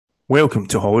Welcome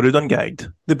to Holyrude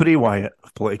Ungagged, the Bray Wyatt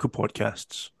of political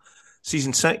podcasts.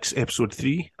 Season 6, Episode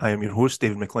 3. I am your host,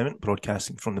 David McClemont,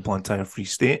 broadcasting from the Blantyre Free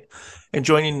State. And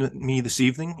joining me this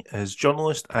evening is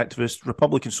journalist, activist,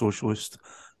 Republican socialist,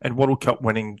 and World Cup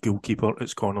winning goalkeeper at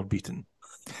Scot Beaton.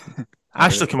 I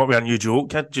actually come up with a new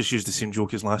joke. I just used the same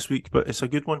joke as last week, but it's a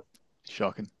good one.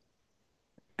 Shocking.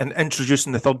 And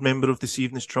introducing the third member of this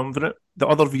evening's triumvirate, the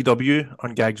other VW,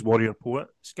 Ungagged's warrior poet,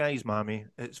 Sky's mammy,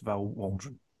 it's Val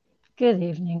Waldron. Good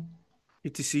evening.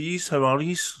 Good to see you. How are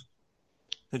you?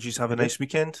 Did you have a nice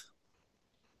weekend?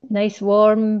 Nice,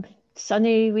 warm,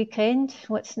 sunny weekend.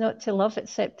 What's not to love,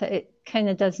 except that it kind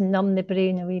of does numb the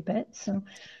brain a wee bit. So,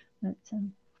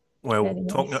 well,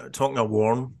 talking of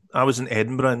warm, I was in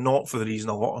Edinburgh, and not for the reason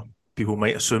a lot of people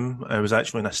might assume. I was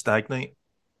actually in a stag night.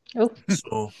 Oh.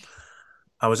 So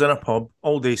I was in a pub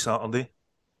all day Saturday.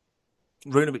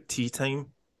 Round about tea time,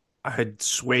 I had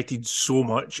sweated so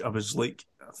much. I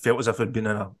felt as if I'd been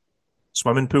in a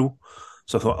swimming pool.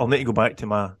 So I thought, I'll need to go back to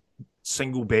my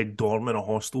single bed dorm in a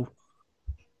hostel.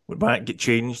 Went back, get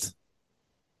changed.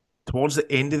 Towards the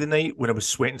end of the night, when I was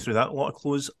sweating through that lot of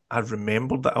clothes, I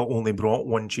remembered that I only brought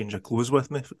one change of clothes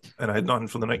with me, and I had nothing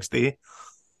for the next day.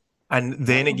 And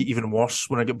then it got even worse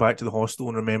when I got back to the hostel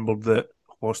and remembered that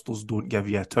hostels don't give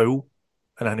you a towel,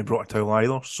 and I hadn't brought a towel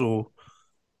either. So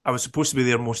I was supposed to be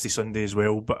there most of Sunday as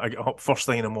well, but I got up first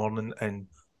thing in the morning and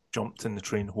jumped in the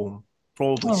train home.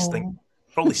 Probably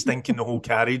stinking the whole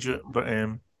carriage, but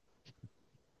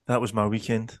that was my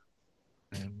weekend.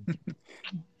 Did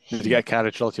you get a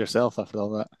carriage all to yourself after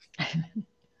all that?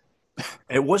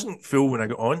 It wasn't full when I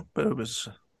got on, but it was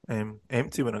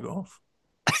empty when I got off.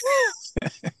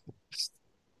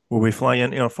 Will we fly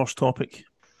into our first topic?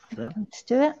 Sure. Let's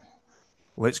do it.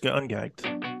 Let's get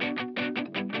ungagged.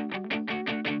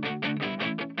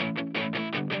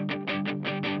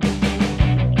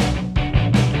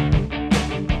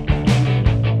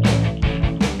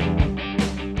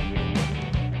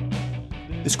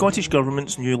 The Scottish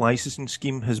Government's new licensing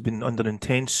scheme has been under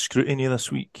intense scrutiny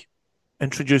this week.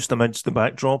 Introduced amidst the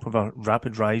backdrop of a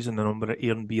rapid rise in the number of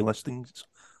Airbnb listings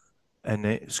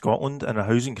in Scotland and a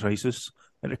housing crisis,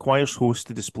 it requires hosts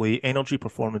to display energy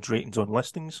performance ratings on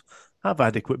listings, have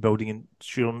adequate building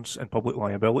insurance and public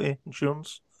liability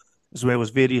insurance, as well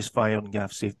as various fire and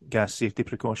gas safety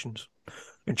precautions.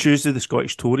 On Tuesday, the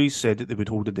Scottish Tories said that they would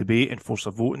hold a debate and force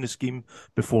a vote on the scheme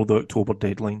before the October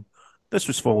deadline. This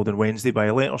was followed on Wednesday by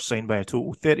a letter signed by a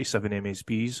total of 37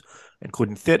 MSPs,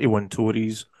 including 31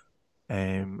 Tories,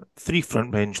 3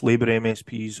 frontbench Labour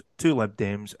MSPs, 2 Lib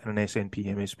Dems and an SNP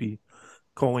MSP,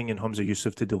 calling on Humza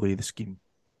Yousaf to delay the scheme.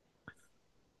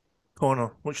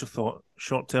 Connor, what's your thought?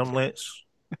 Short-term lets?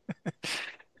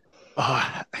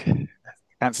 I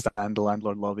can't stand the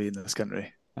landlord lobby in this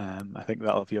country. I think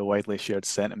that'll be a widely shared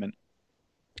sentiment.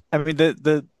 I mean,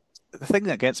 the thing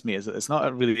that gets me is that it's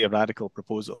not really a radical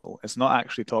proposal. It's not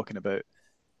actually talking about,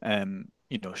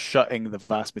 shutting the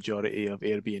vast majority of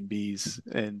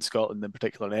Airbnbs in Scotland, in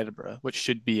particular in Edinburgh, which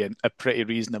should be a pretty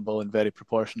reasonable and very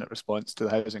proportionate response to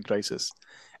the housing crisis.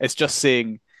 It's just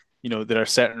saying, there are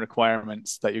certain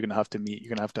requirements that you're going to have to meet. You're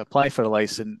going to have to apply for a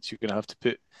license. You're going to have to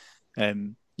put, you're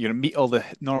going to meet all the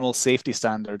normal safety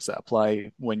standards that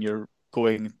apply when you're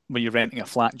renting a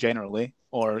flat generally,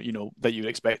 or, that you would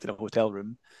expect in a hotel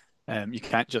room. You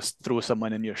can't just throw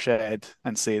someone in your shed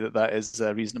and say that that is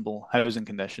a reasonable housing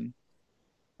condition.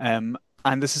 And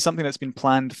this is something that's been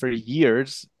planned for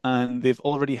years, and they've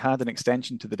already had an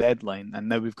extension to the deadline. And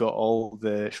now we've got all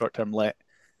the short-term let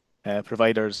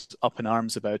providers up in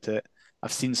arms about it.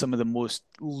 I've seen some of the most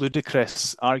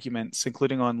ludicrous arguments,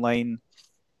 including online,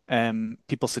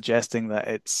 people suggesting that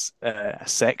it's a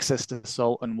sexist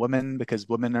assault on women because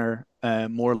women are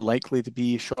more likely to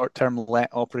be short-term let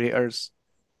operators.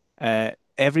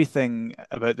 Everything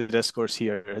about the discourse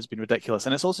here has been ridiculous,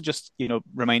 and it's also just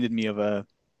reminded me of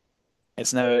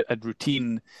it's now a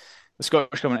routine. The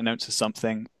Scottish Government announces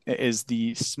something, it is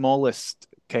the smallest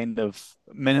kind of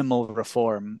minimal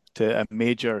reform to a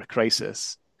major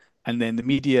crisis, and then the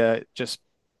media just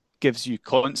gives you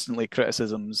constantly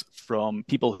criticisms from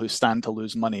people who stand to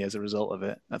lose money as a result of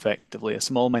it, effectively a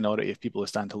small minority of people who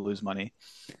stand to lose money.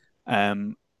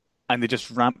 And they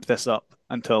just ramp this up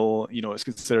until, it's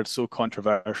considered so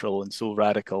controversial and so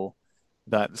radical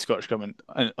that the Scottish Government,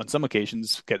 on some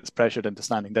occasions, gets pressured into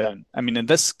standing down. I mean, in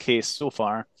this case, so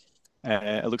far,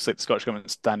 it looks like the Scottish Government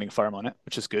is standing firm on it,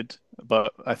 which is good.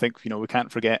 But I think, we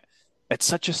can't forget, it's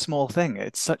such a small thing.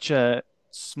 It's such a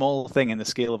small thing in the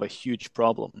scale of a huge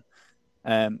problem.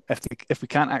 If we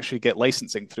can't actually get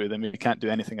licensing through, then we can't do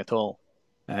anything at all.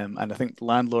 And I think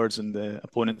landlords and the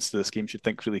opponents to the scheme should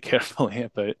think really carefully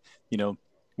about,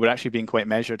 we're actually being quite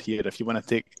measured here. If you want to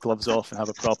take gloves off and have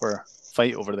a proper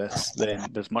fight over this, then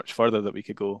there's much further that we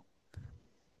could go.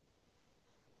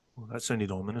 Well, that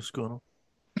sounded ominous, Connor.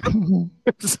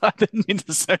 I didn't mean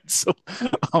to sound so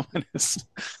ominous.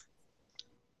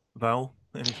 Val,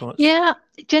 any thoughts? Yeah,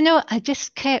 do you know, I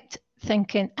just kept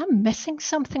thinking, I'm missing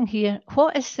something here.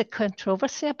 What is the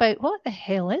controversy about? What the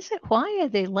hell is it? Why are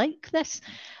they like this?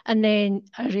 And then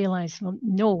I realised, well,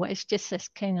 no, it's just this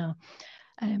kind of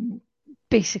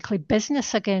basically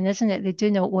business again, isn't it? They do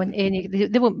not want any,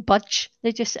 they won't budge.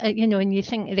 They just, and you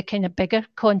think of the kind of bigger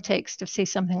context of, say,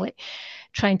 something like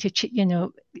trying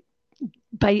to,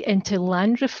 bite into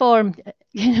land reform,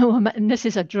 and this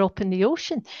is a drop in the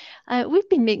ocean. We've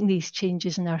been making these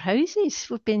changes in our houses.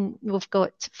 We've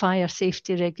got fire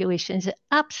safety regulations.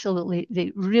 Absolutely,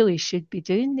 they really should be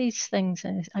doing these things.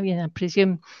 And I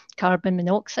presume carbon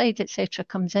monoxide, etc.,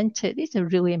 comes into it. These are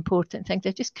really important things.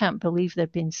 I just can't believe they're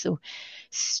being so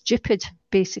stupid,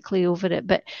 basically, over it.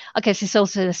 But I guess it's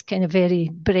also this kind of very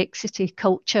Brexity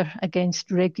culture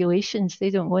against regulations.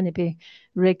 They don't want to be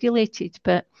regulated,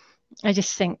 but I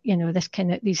just think,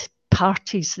 these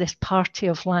parties, this party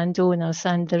of landowners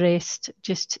and the rest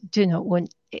just do not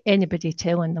want anybody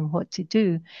telling them what to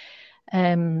do.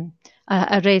 I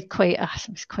read it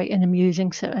was quite an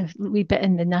amusing sort of wee bit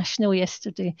in the National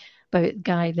yesterday about a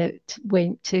guy that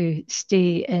went to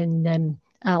stay in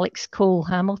Alex Cole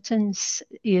Hamilton's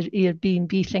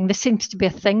Airbnb thing. There seems to be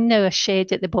a thing now, a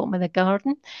shed at the bottom of the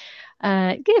garden.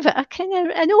 Gave it a kind of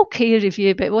an okay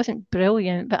review, but it wasn't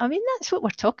brilliant. But I mean, that's what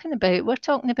we're talking about. We're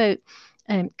talking about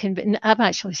I've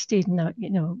actually stayed in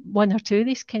one or two of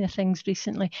these kind of things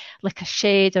recently, like a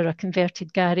shed or a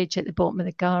converted garage at the bottom of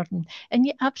the garden. And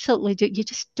you absolutely do. You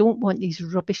just don't want these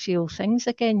rubbishy old things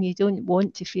again. You don't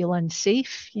want to feel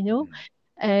unsafe, the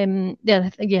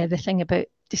thing about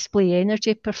display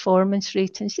energy performance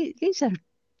ratings. These are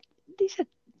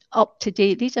up to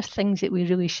date. These are things that we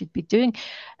really should be doing.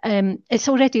 It's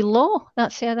already law.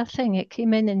 That's the other thing. It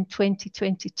came in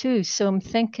 2022. So I'm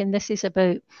thinking this is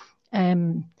about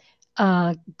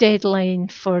a deadline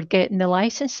for getting the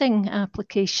licensing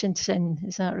applications in.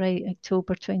 Is that right?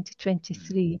 October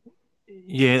 2023.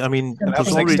 Yeah, I mean, And that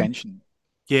was an extension.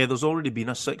 Yeah, there's already been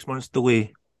a 6 months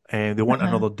delay. They want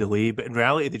another delay, but in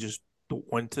reality, they just don't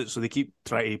want it. So they keep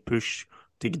trying to push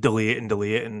to delay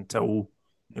it until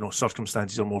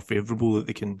circumstances are more favourable that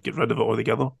they can get rid of it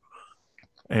altogether.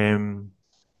 Well,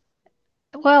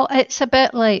 it's a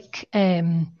bit like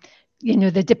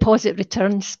the deposit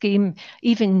return scheme,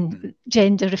 even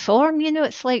gender reform.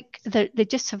 It's like they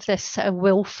just have this sort of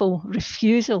willful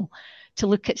refusal to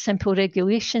look at simple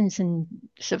regulations and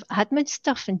sort of admin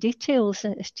stuff and details.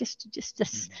 And it's just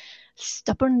this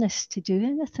stubbornness to do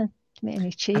anything, to make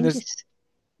any changes.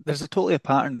 There's a totally a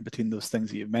pattern between those things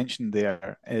that you've mentioned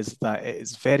there, is that it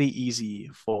is very easy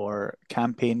for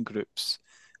campaign groups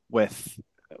with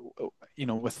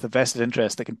the vested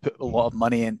interest that can put a lot of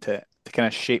money into it to kind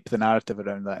of shape the narrative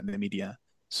around that in the media.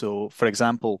 So, for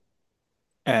example,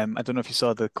 I don't know if you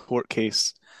saw the court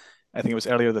case, I think it was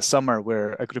earlier this summer,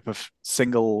 where a group of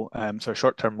single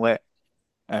short-term let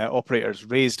operators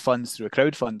raised funds through a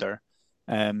crowdfunder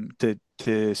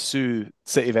to sue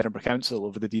City of Edinburgh Council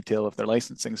over the detail of their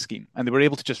licensing scheme. And they were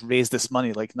able to just raise this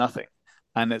money like nothing.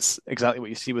 And it's exactly what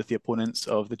you see with the opponents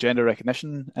of the gender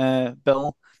recognition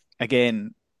bill.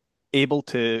 Again, able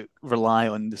to rely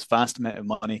on this vast amount of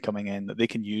money coming in that they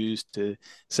can use to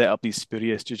set up these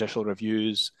spurious judicial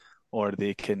reviews, or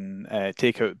they can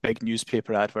take out big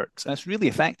newspaper adverts. And it's really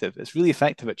effective. It's really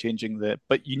effective at changing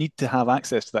but you need to have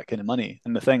access to that kind of money.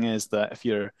 And the thing is that if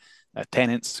you're a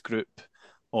tenants group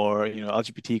or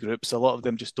LGBT groups, a lot of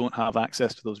them just don't have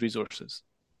access to those resources.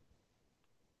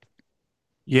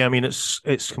 Yeah, I mean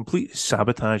it's complete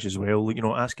sabotage as well.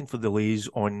 Asking for delays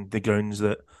on the grounds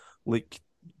that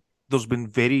there's been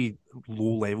very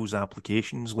low levels of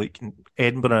applications. Like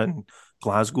Edinburgh and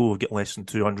Glasgow have got less than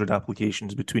 200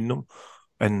 applications between them,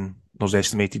 and there's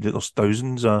estimated that there's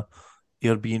thousands of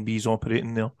Airbnbs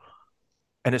operating there.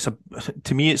 And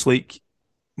to me, it's like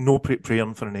no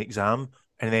preparing for an exam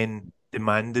and then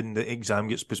demanding the exam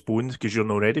gets postponed because you're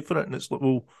not ready for it. And it's like,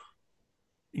 well,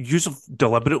 you have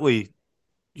deliberately,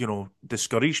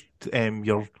 discouraged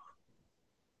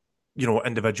your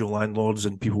individual landlords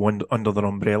and people under their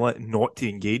umbrella not to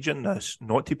engage in this,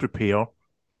 not to prepare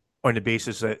on the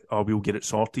basis that, we'll get it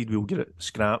sorted, we'll get it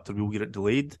scrapped, or we'll get it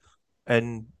delayed.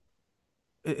 And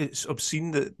it's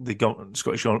obscene that the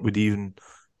Scottish Government would even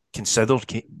consider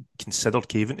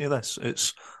caving to this.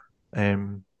 It's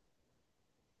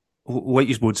like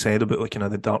you both said about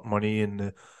the dark money and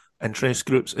the interest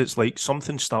groups. It's like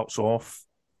something starts off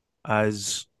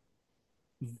as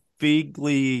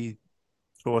vaguely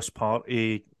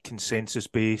cross-party,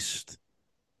 consensus-based,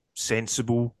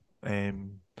 sensible,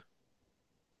 and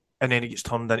then it gets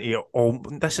turned into all.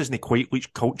 This isn't quite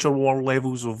reached culture war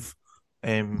levels of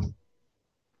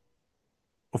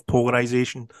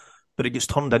polarization, but it gets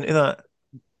turned into that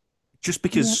just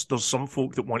because there's some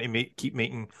folk that want to keep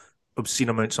making obscene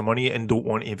amounts of money and don't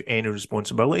want to have any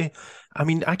responsibility. I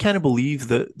mean, I can't believe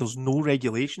that there's no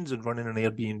regulations in running an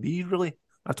Airbnb really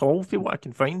at all, for what I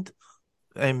can find.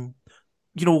 But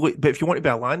if you want to be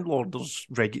a landlord, there's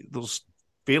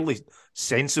fairly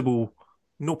sensible,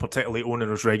 no particularly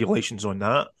onerous regulations on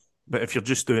that. But if you're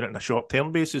just doing it on a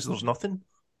short-term basis, there's nothing.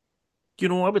 I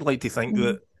would like to think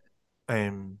that,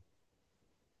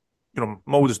 my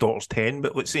oldest daughter's 10,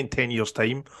 but let's say in 10 years'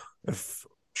 time, if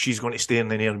she's going to stay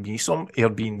in an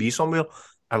Airbnb somewhere,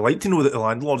 I'd like to know that the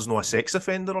landlord's not a sex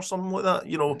offender or something like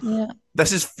that.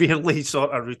 This is fairly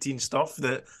sort of routine stuff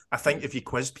that I think if you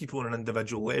quiz people on an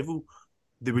individual level,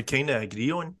 they would kind of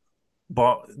agree on.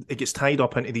 But it gets tied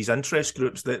up into these interest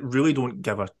groups that really don't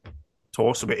give a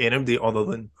toss about anybody other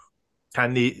than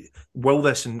will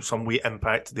this in some way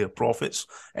impact their profits?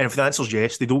 And if the answer is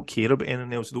yes, they don't care about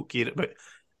anything else. They don't care about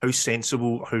how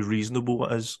sensible, how reasonable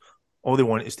it is. All they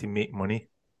want is to make money.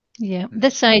 Yeah,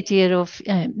 this idea of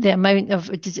the amount of,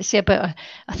 did it say about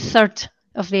a third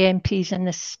of the MPs in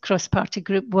this cross-party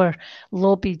group were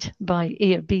lobbied by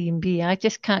Airbnb? I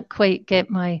just can't quite get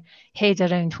my head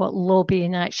around what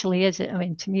lobbying actually is. I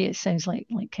mean, to me, it sounds like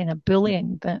kind of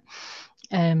bullying, but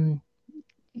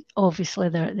obviously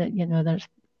there's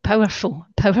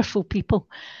powerful people,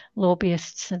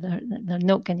 lobbyists. So they're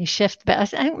not going to shift. But I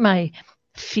think my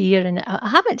fear, and I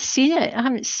haven't seen it. I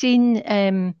haven't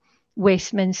seen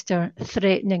Westminster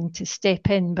threatening to step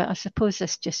in, but I suppose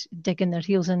it's just digging their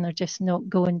heels in. They're just not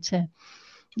going to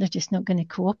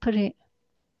cooperate.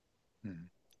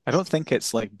 I don't think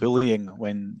it's like bullying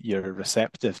when you're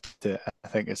receptive to it, I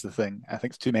think is the thing. I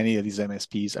think too many of these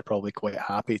MSPs are probably quite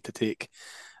happy to take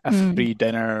a free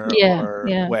dinner or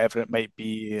whatever it might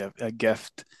be, a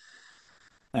gift,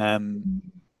 and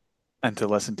to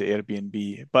listen to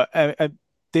Airbnb. But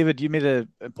David, you made an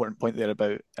important point there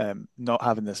about not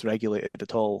having this regulated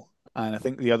at all. And I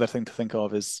think the other thing to think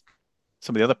of is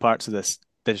some of the other parts of this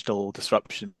digital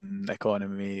disruption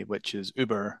economy, which is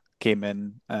Uber came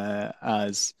in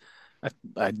as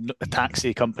a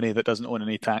taxi company that doesn't own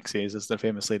any taxis, as they're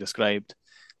famously described,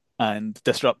 and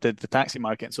disrupted the taxi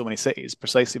market in so many cities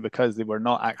precisely because they were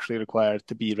not actually required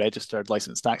to be registered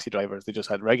licensed taxi drivers. They just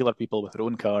had regular people with their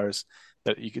own cars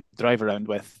that you could drive around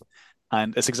with.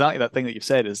 And it's exactly that thing that you've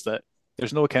said, is that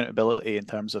there's no accountability in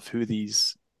terms of who the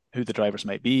drivers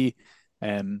might be.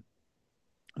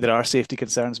 There are safety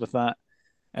concerns with that.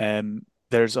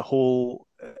 There's a whole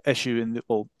issue in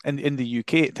the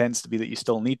UK. It tends to be that you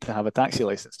still need to have a taxi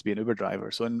license to be an Uber driver.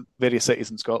 So in various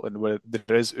cities in Scotland where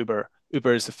there is Uber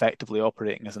is effectively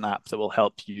operating as an app that will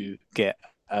help you get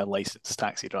a licensed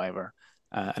taxi driver.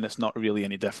 And it's not really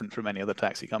any different from any other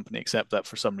taxi company, except that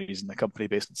for some reason the company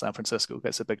based in San Francisco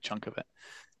gets a big chunk of it.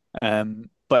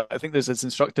 But I think it's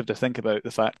instructive to think about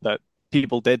the fact that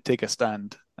people did take a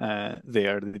stand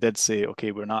there. They did say,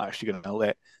 okay, we're not actually going to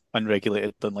let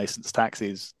unregulated, unlicensed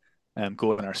taxis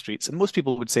go on our streets. And most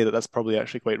people would say that that's probably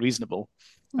actually quite reasonable.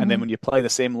 Mm-hmm. And then when you apply the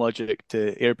same logic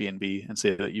to Airbnb and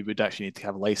say that you would actually need to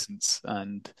have a license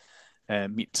and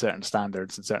meet certain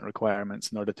standards and certain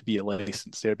requirements in order to be a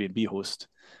licensed Airbnb host,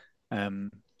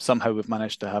 somehow we've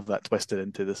managed to have that twisted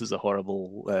into this is a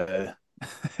horrible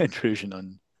intrusion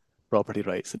on property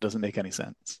rights. It doesn't make any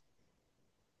sense.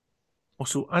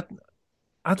 Also, I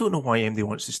don't know why anybody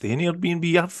wants to stay in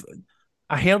Airbnb.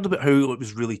 I heard about how it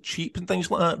was really cheap and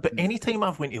things like that, but anytime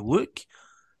I've went to look,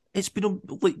 it's been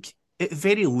like at the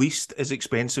very least as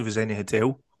expensive as any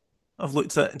hotel I've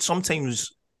looked at. And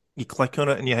sometimes you click on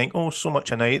it and you think, oh, so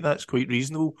much a night, that's quite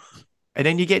reasonable. And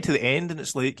then you get to the end and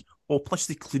it's like, oh, plus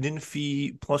the cleaning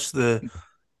fee, plus the,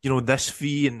 this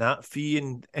fee and that fee.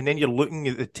 And then you're looking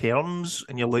at the terms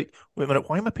and you're like, wait a minute,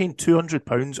 why am I paying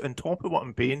 £200 on top of what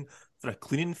I'm paying for a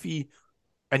cleaning fee?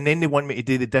 And then they want me to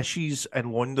do the dishes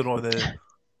and launder on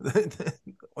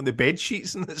on the bed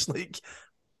sheets. And it's like,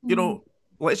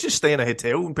 let's just stay in a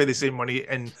hotel and pay the same money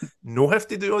and not have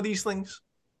to do all these things.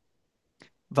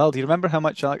 Val, do you remember how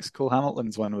much Alex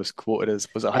Cole-Hamilton's one was quoted as?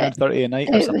 Was it 130 a night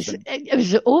or something? It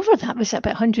was over that. Was it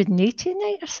about 180 a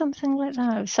night or something like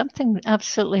that? It was something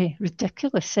absolutely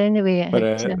ridiculous anyway. But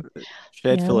a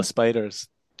shed full of spiders.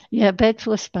 Yeah, a bed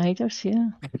full of spiders, yeah.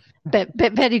 but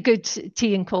very good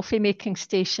tea and coffee making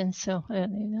station, so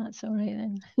that's all right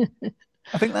then.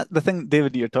 I think that the thing,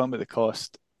 David, you're talking about the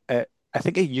cost, I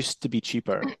think it used to be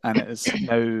cheaper and it is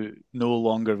now no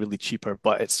longer really cheaper,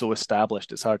 but it's so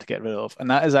established it's hard to get rid of. And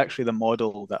that is actually the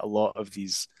model that a lot of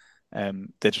these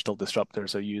digital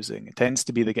disruptors are using. It tends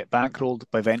to be they get bankrolled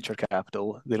by venture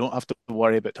capital. They don't have to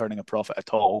worry about turning a profit at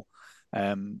all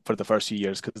for the first few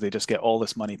years because they just get all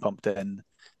this money pumped in.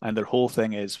 And their whole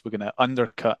thing is we're going to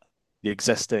undercut the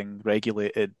existing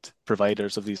regulated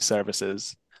providers of these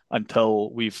services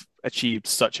until we've achieved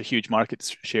such a huge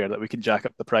market share that we can jack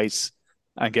up the price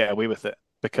and get away with it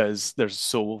because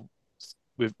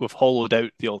we've hollowed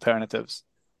out the alternatives.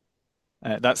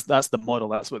 That's the model.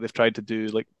 That's what they've tried to do.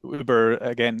 Like Uber,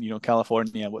 again,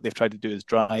 California, what they've tried to do is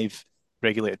drive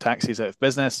regulated taxis out of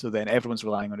business. So then everyone's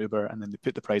relying on Uber, and then they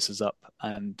put the prices up,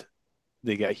 and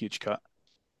they get a huge cut.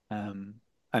 And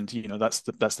that's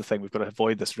the thing. We've got to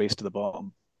avoid this race to the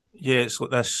bottom. Yeah, it's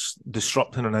like this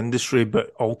disrupting an industry,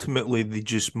 but ultimately they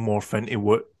just morph into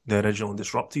what they originally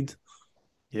disrupted.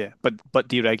 Yeah, but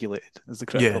deregulated is the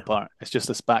critical part. It's just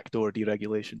this backdoor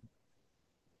deregulation.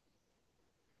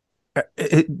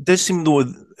 It does seem though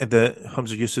that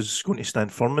Hamza Yusuf is going to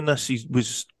stand firm in this. He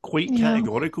was quite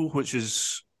categorical, which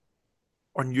is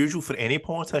unusual for any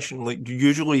politician. Like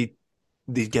usually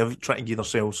they try to give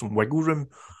themselves some wiggle room,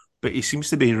 but he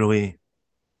seems to be really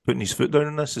putting his foot down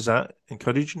on this. Is that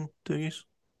encouraging to you?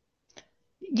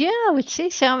 Yeah, I would say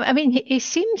so. I mean, he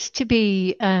seems to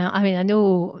be. I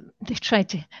know they tried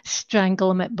to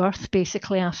strangle him at birth,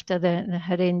 basically after the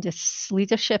horrendous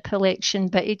leadership election,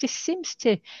 but he just seems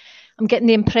to. I'm getting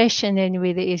the impression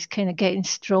anyway that he's kind of getting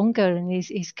stronger and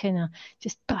he's kind of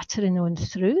just battering on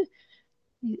through.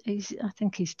 I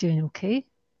think he's doing okay.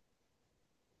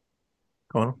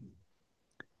 Connor?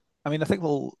 I mean, I think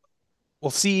we'll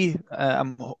see.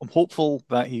 I'm hopeful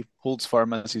that he holds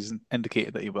firm as he's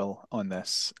indicated that he will on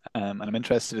this, and I'm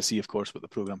interested to see, of course, what the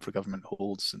programme for government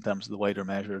holds in terms of the wider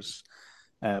measures.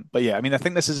 But yeah, I mean, I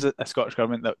think this is a Scottish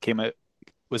government that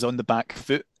was on the back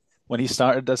foot when he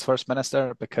started as First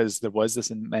Minister because there was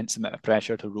this immense amount of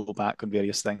pressure to roll back on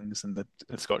various things, and the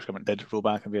Scottish Government did roll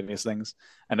back on various things,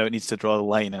 and now it needs to draw the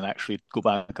line and actually go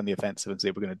back on the offensive and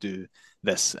say we're going to do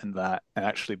this and that, and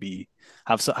actually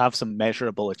have some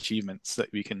measurable achievements that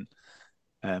we can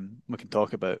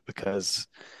talk about because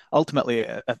ultimately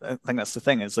I think that's the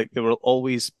thing is like there will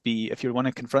always be if you want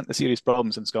to confront the serious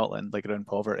problems in Scotland like around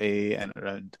poverty and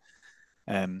around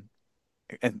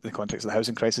in the context of the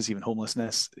housing crisis, even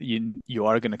homelessness, you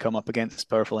are going to come up against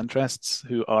powerful interests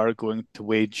who are going to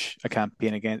wage a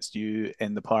campaign against you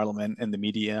in the parliament, in the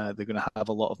media. They're going to have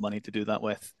a lot of money to do that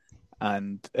with.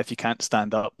 And if you can't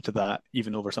stand up to that,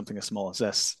 even over something as small as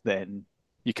this, then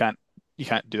you can't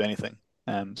do anything.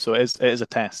 So it is a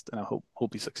test, and I hope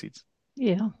he succeeds.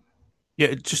 Yeah.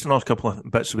 Yeah, just another couple of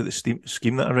bits about the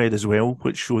scheme that I read as well,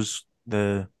 which shows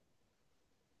the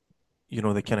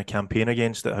kind of campaign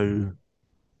against it, how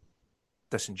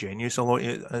disingenuous a lot of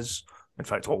it is. In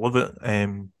fact, all of it.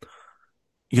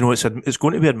 It's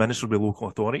going to be administered by local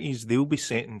authorities. They'll be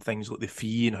setting things like the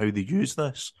fee and how they use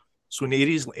this. So in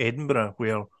areas like Edinburgh,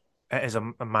 where it is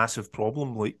a massive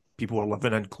problem, like people are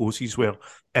living in closes where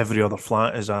every other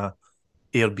flat is a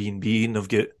Airbnb and they've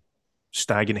got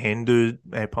stag and hen do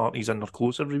parties in their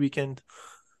close every weekend.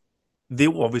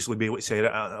 They'll obviously be able to set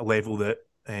it at a level that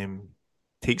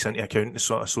takes into account the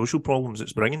sort of social problems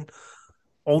it's bringing.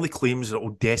 All the claims that it will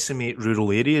decimate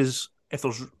rural areas, if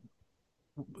there's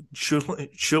surely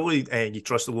you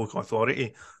trust the local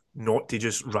authority not to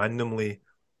just randomly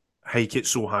hike it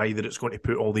so high that it's going to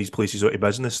put all these places out of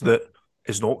business that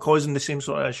is not causing the same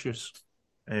sort of issues.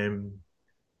 And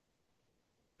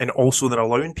also they're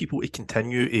allowing people to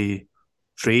continue to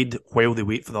trade while they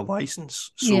wait for their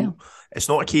license. So it's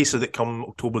not a case of that come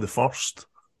October the 1st,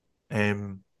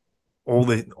 all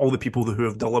the people who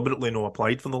have deliberately not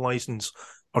applied for the license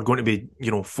are going to be,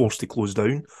 forced to close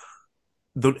down.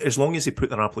 As long as they put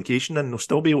their application in, they'll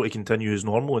still be able to continue as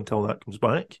normal until that comes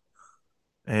back.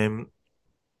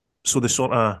 So the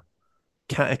sort of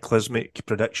cataclysmic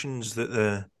predictions that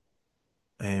the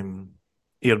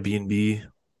Airbnb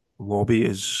lobby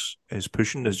is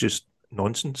pushing is just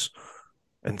nonsense.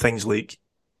 And things like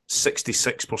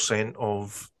 66%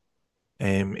 of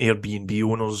Airbnb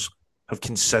owners have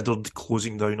considered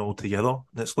closing down altogether.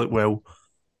 And it's like, well,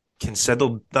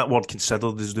 that word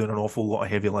considered is doing an awful lot of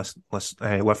heavy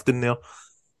lifting there.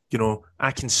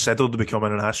 I considered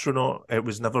becoming an astronaut. It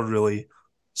was never really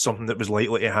something that was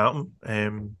likely to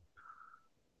happen.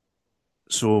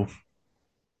 So,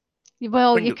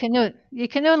 well, you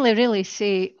can only really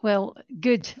say, well,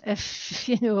 good if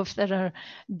if there are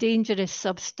dangerous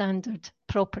substandard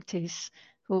properties.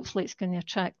 Hopefully, it's going to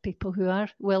attract people who are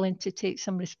willing to take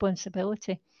some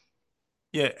responsibility.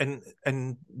 Yeah,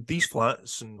 and these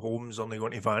flats and homes are now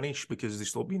going to vanish because they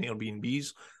stop being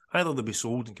Airbnbs. Either they'll be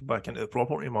sold and come back into the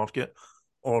property market,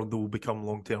 or they'll become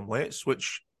long-term lets,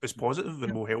 which is positive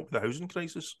and will help the housing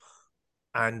crisis,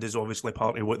 and is obviously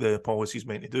part of what the policy is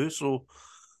meant to do. So,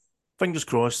 fingers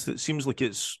crossed. It seems like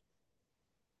it's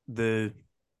the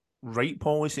right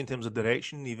policy in terms of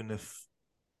direction, even if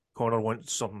Connor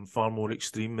wants something far more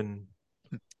extreme and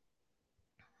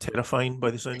terrifying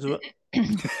by the sounds of it.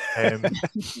 Um,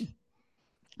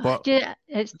 but Yeah,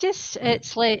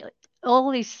 it's like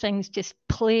all these things just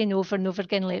playing over and over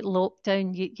again, like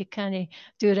lockdown. You can't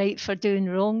do right for doing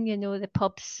wrong. The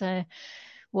pubs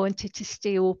wanted to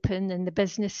stay open, and the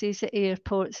businesses at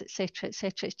airports, etc.,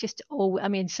 etc. It's just all. I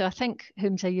mean, so I think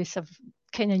Humza Yousaf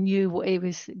kind of knew what he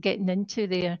was getting into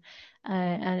there,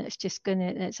 and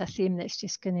it's a theme that's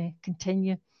just gonna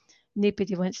continue.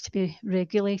 Nobody wants to be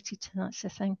regulated. That's the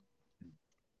thing.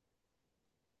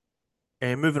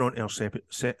 moving on to our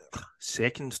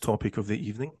second topic of the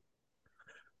evening.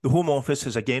 The Home Office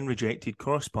has again rejected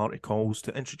cross-party calls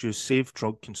to introduce safe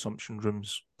drug consumption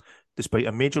rooms, despite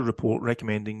a major report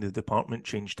recommending the department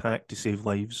change tack to save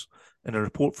lives. In a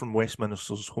report from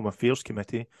Westminster's Home Affairs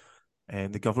Committee,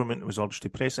 the government was urged to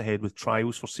press ahead with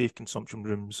trials for safe consumption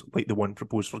rooms like the one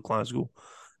proposed for Glasgow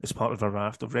as part of a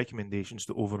raft of recommendations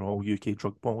to overhaul UK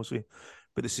drug policy.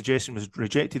 But the suggestion was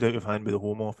rejected out of hand by the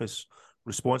Home Office,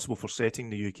 responsible for setting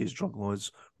the UK's drug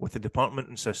laws, with the department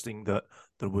insisting that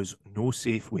there was no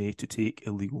safe way to take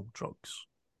illegal drugs.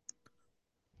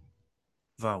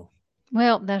 Val.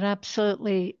 Well, there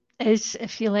absolutely is,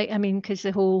 if you like. I mean, because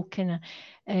the whole kind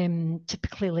of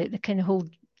typically like the kind of whole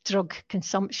drug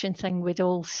consumption thing would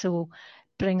also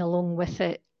bring along with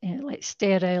it, like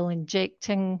sterile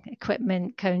injecting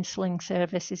equipment, counselling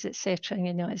services, etc.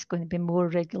 It's going to be more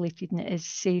regulated and it is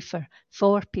safer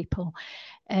for people.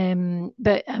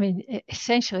 But I mean,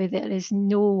 essentially, there is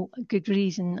no good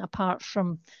reason apart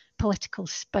from political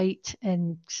spite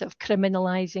and sort of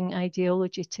criminalising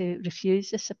ideology to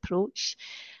refuse this approach.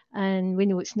 And we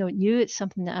know it's not new, it's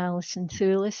something that Alison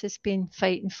Thewlis has been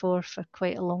fighting for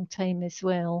quite a long time as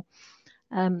well.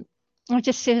 I'll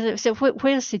just say that, so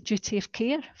where's the duty of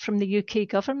care from the UK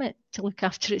government to look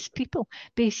after its people?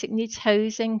 Basic needs,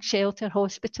 housing, shelter,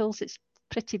 hospitals, it's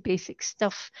pretty basic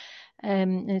stuff.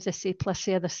 As I say, plus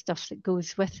the other stuff that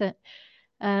goes with it.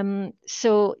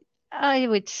 So I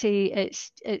would say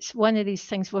it's one of these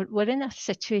things. We're in a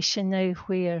situation now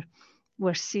where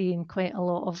we're seeing quite a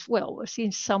lot of, well, we're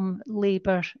seeing some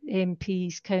Labour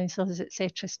MPs, councillors,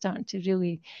 etc., starting to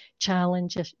really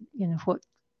challenge, what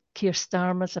Keir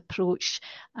Starmer's approach.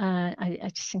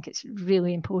 I just think it's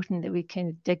really important that we kind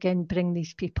of dig in, bring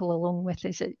these people along with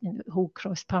us. The whole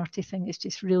cross-party thing is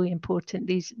just really important.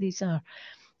 These are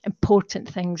important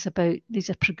things these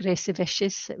are progressive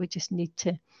issues that we just need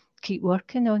to keep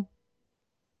working on.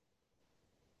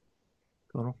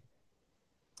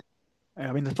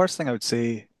 I mean, the first thing I would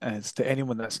say is to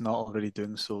anyone that's not already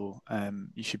doing so,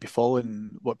 you should be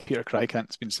following what Peter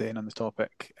Crikant's been saying on the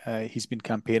topic. He's been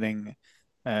campaigning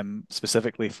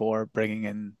specifically for bringing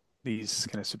in these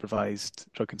kind of supervised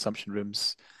drug consumption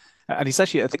rooms. And he's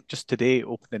actually, I think, just today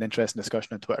opened an interesting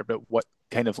discussion on Twitter about what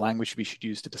kind of language we should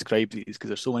use to describe these, because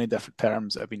there's so many different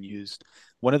terms that have been used.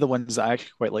 One of the ones that I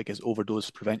actually quite like is overdose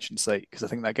prevention site, because I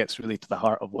think that gets really to the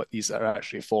heart of what these are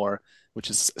actually for, which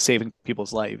is saving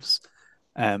people's lives.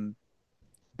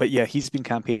 But yeah, he's been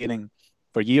campaigning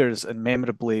for years and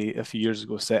memorably a few years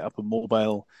ago set up a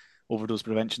mobile overdose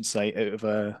prevention site out of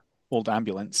a old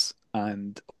ambulance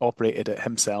and operated it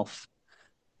himself.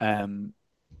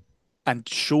 And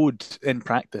showed in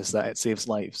practice that it saves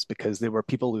lives, because there were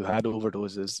people who had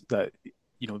overdoses that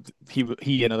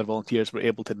he and other volunteers were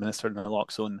able to administer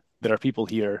naloxone. There are people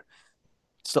here,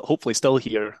 hopefully still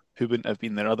here, who wouldn't have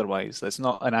been there otherwise. That's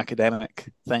not an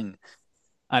academic thing,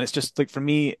 and it's just like, for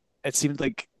me, it seemed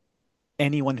like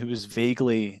anyone who was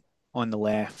vaguely on the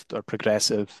left or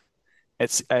progressive,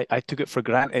 I took it for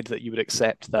granted that you would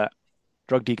accept that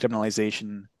drug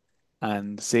decriminalization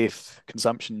and safe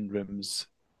consumption rooms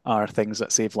are things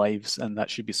that save lives and that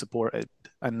should be supported.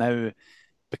 And now,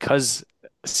 because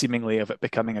seemingly of it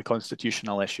becoming a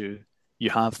constitutional issue, you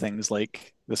have things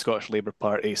like the Scottish Labour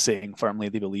Party saying firmly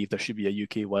they believe there should be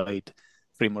a UK-wide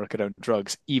framework around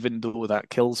drugs, even though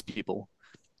that kills people.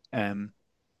 And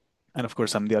of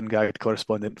course, I'm the Ungagged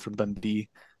correspondent from Dundee,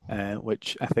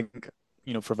 which I think,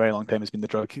 for a very long time has been the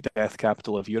drug death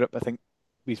capital of Europe. I think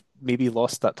we've maybe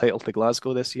lost that title to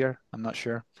Glasgow this year. I'm not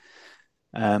sure.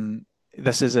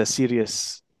 This is a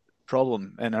serious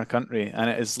problem in our country, and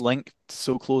it is linked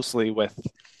so closely with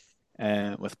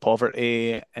with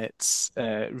poverty. It's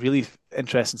really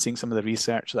interesting seeing some of the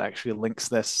research that actually links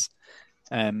this.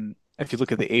 If you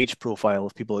look at the age profile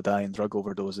of people who die in drug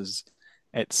overdoses,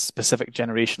 it's specific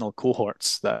generational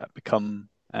cohorts that become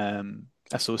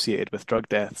associated with drug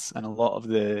deaths. And a lot of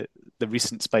the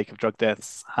recent spike of drug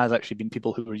deaths has actually been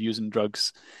people who were using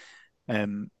drugs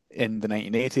in the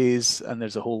 1980s. And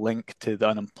there's a whole link to the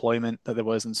unemployment that there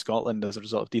was in Scotland as a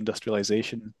result of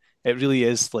deindustrialization. It really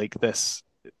is like this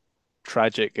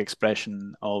tragic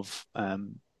expression of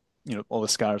all the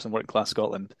scars in working class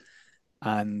Scotland.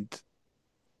 And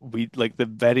we like the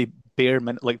very bare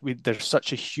minute, there's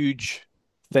such a huge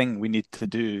thing we need to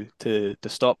do to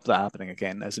stop that happening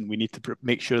again, as in we need to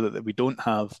make sure that we don't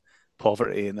have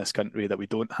poverty in this country, that we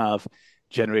don't have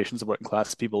generations of working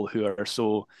class people who are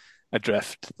so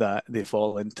adrift that they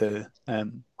fall into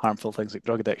harmful things like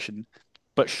drug addiction.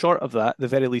 But short of that, the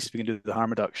very least we can do the harm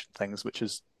reduction things, which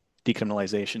is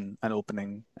decriminalisation and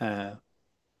opening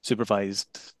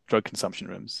supervised drug consumption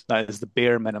rooms. That is the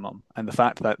bare minimum. And the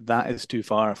fact that that is too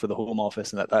far for the Home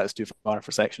Office and that is too far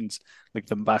for sections like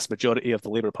the vast majority of the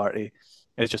Labour Party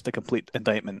is just a complete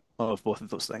indictment of both of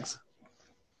those things.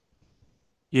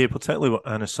 Yeah, particularly what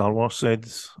Anna Sarwar said.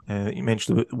 You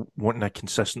mentioned about wanting a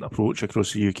consistent approach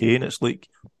across the UK, and it's like,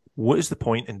 what is the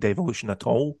point in devolution at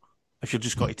all if you're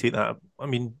just got to take that? I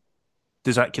mean,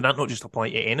 can that not just apply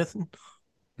to anything?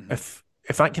 Mm-hmm.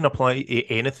 If that can apply to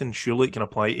anything, surely it can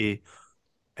apply to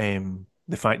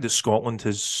the fact that Scotland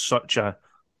has such a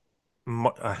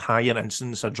higher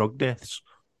incidence of drug deaths.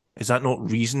 Is that not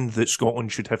reason that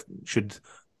Scotland should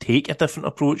take a different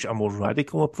approach, a more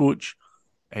radical approach?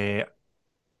 In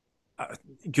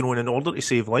order to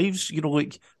save lives,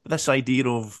 like this idea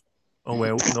of,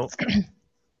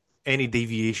 any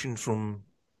deviation from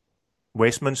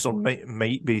Westminster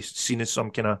might be seen as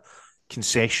some kind of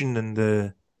concession in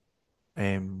the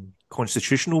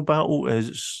constitutional battle.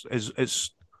 It's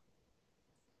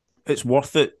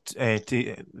worth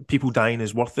it. People dying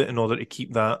is worth it in order to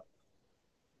keep that,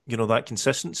 that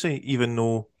consistency, even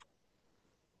though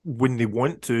when they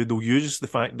want to, they'll use the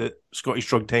fact that Scottish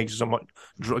drug deaths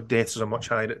are much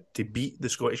higher to beat the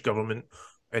Scottish government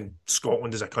and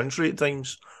Scotland as a country at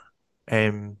times.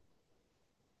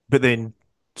 But then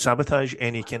sabotage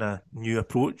any kind of new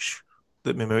approach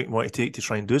that we might want to take to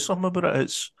try and do something about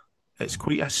it. It's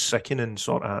quite a sickening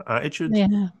sort of attitude,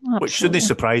 which shouldn't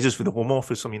surprise us for the Home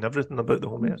Office. I mean, everything about the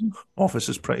Home Office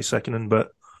is pretty sickening,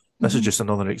 but this is just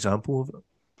another example of it.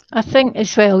 I think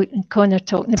as well, Connor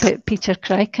talking about Peter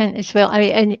Crikent as well. I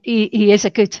mean, and he is a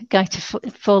good guy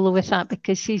to follow with that,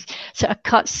 because he sort of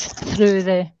cuts through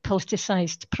the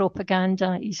politicised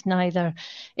propaganda. He's neither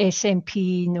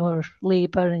SNP nor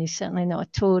Labour, and he's certainly not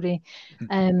a Tory.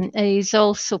 And he's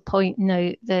also pointing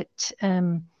out that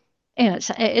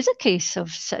it is a case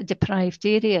of sort of deprived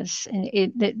areas. And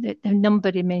the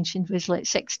number he mentioned was like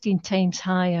 16 times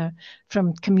higher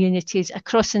from communities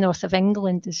across the north of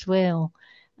England as well.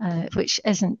 Which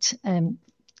isn't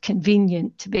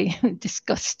convenient to be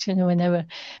discussed, in our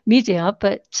media.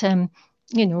 But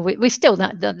we still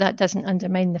that doesn't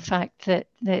undermine the fact that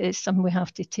it's something we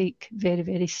have to take very,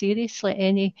 very seriously.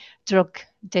 Any drug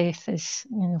death is,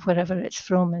 wherever it's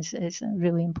from, is a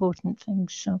really important thing.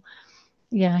 So,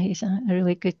 yeah, he's a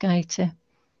really good guy to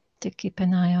keep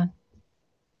an eye on.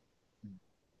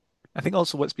 I think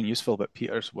also what's been useful about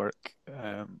Peter's work,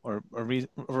 or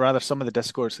rather some of the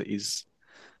discourse that he's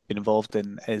been involved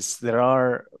in, is there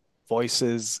are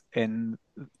voices in,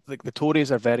 like, the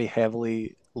Tories are very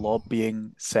heavily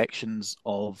lobbying sections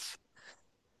of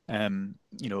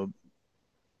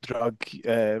drug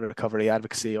recovery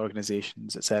advocacy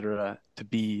organisations, etc., to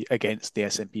be against the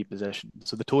SNP position.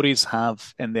 So the Tories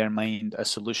have in their mind a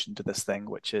solution to this thing,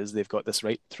 which is they've got this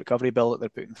right to recovery bill that they're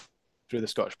putting through the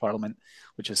Scottish Parliament,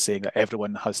 which is saying that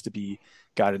everyone has to be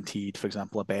guaranteed, for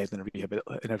example, a bed in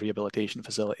a rehabilitation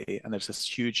facility. And there's this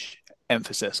huge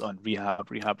emphasis on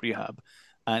rehab.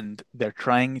 And they're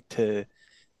trying to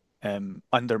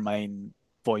undermine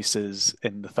voices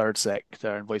in the third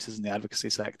sector and voices in the advocacy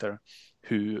sector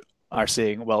who are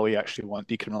saying, well, we actually want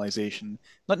decriminalisation,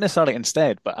 not necessarily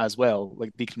instead, but as well,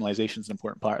 like, decriminalisation is an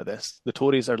important part of this. The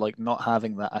Tories are like not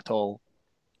having that at all.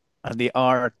 And they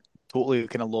are totally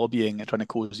kind of lobbying and trying to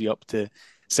cozy up to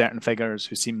certain figures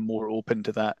who seem more open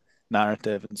to that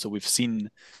narrative. And so we've seen,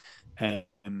 I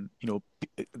don't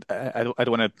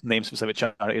want to name specific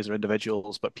charities or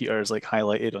individuals, but Peter's like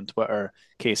highlighted on Twitter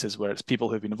cases where it's people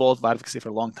who've been involved with advocacy for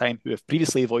a long time who have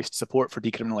previously voiced support for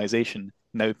decriminalisation,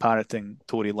 now parroting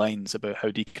Tory lines about how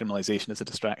decriminalisation is a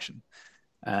distraction.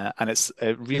 And it's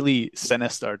really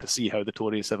sinister to see how the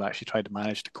Tories have actually tried to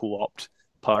manage to co-opt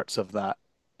parts of that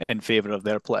in favour of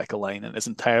their political line, and it's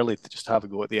entirely to just have a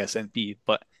go at the SNP,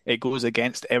 but it goes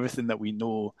against everything that we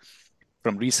know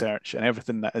from research and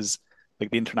everything that is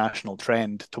like the international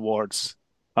trend towards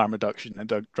harm reduction and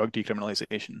drug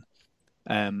decriminalisation.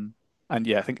 And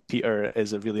yeah, I think Peter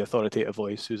is a really authoritative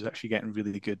voice who's actually getting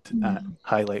really good at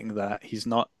highlighting that. He's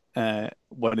not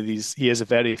one of these, he is a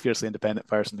very fiercely independent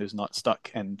person who's not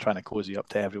stuck in trying to cozy up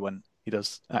to everyone. He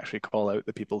does actually call out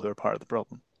the people who are part of the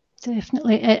problem.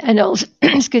 Definitely. And also,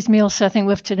 excuse me, also, I think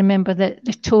we have to remember that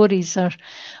the Tories are,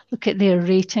 look at their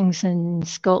ratings in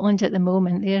Scotland at the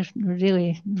moment, they're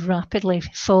really rapidly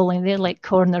falling. They're like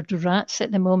cornered rats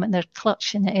at the moment. They're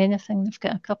clutching at anything. They've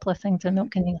got a couple of things they're not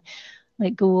going to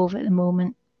let go of at the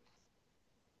moment.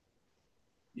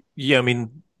 Yeah, I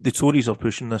mean, the Tories are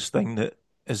pushing this thing that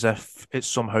as if it's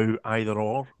somehow either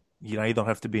or. You either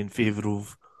have to be in favour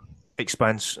of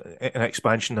an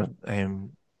expansion of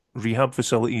rehab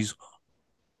facilities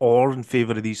or in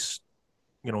favour of these,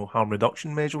 harm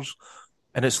reduction measures.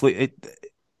 And it's like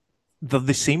they're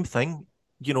the same thing.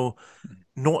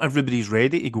 Not everybody's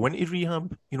ready to go into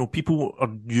rehab. People are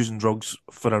using drugs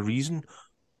for a reason.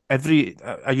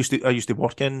 I used to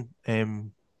work in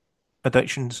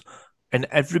addictions, and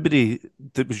everybody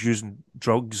that was using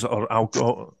drugs or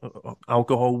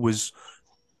alcohol was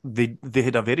they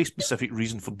had a very specific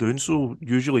reason for doing so,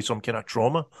 usually some kind of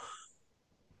trauma.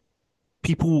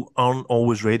 People aren't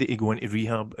always ready to go into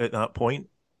rehab at that point.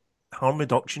 Harm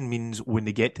reduction means when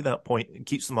they get to that point, it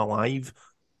keeps them alive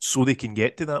so they can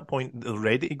get to that point. They're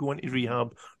ready to go into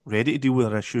rehab, ready to deal with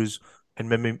their issues, and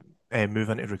maybe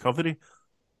move into recovery.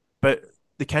 But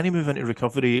they can't move into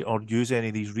recovery or use any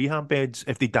of these rehab beds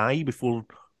if they die before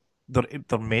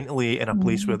they're mentally in a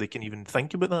place where they can even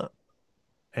think about that.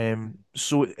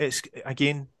 So it's,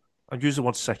 again, I use the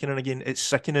word sickening again. It's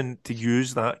sickening to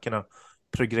use that kind of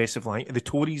progressive line. The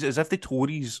Tories, as if the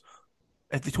Tories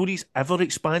ever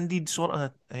expanded sort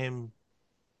of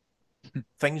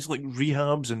things like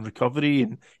rehabs and recovery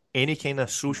and any kind of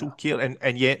social care,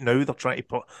 and yet now they're trying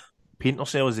to paint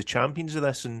themselves as the champions of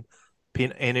this and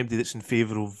paint anybody that's in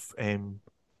favour of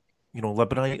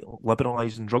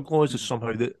liberalising drug laws as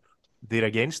somehow that they're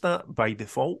against that by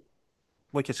default.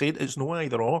 Like I said, it's no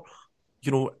either or.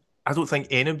 I don't think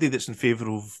anybody that's in favour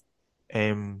of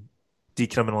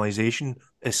decriminalisation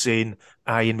is saying,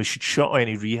 aye, and we should shut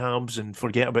any rehabs and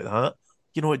forget about that.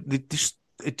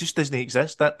 It just doesn't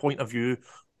exist. That point of view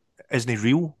isn't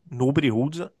real. Nobody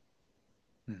holds it.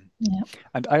 Yeah.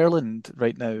 And Ireland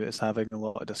right now is having a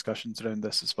lot of discussions around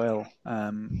this as well.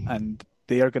 And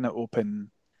they are going to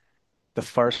open the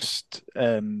first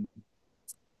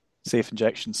safe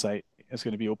injection site is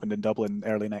going to be opened in Dublin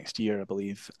early next year, I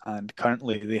believe. And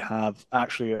currently they have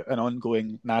actually an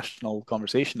ongoing national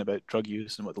conversation about drug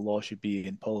use and what the law should be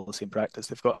in policy and practice.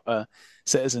 They've got a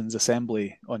citizens'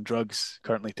 assembly on drugs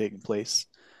currently taking place,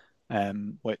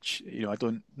 which, I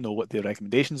don't know what the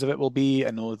recommendations of it will be.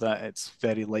 I know that it's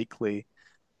very likely,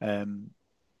 or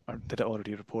did it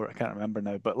already report? I can't remember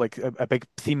now, but like a big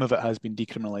theme of it has been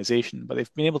decriminalisation, but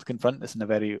they've been able to confront this in a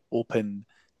very open,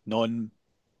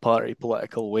 non-party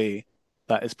political way.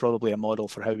 That is probably a model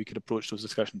for how we could approach those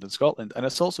discussions in Scotland. And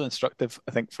it's also instructive,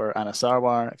 I think, for Anna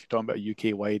Sarwar, if you're talking about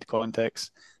a UK-wide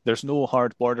context. There's no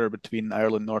hard border between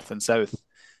Ireland North and South.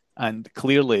 And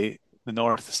clearly, the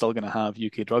North is still going to have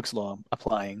UK drugs law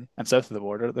applying, and south of the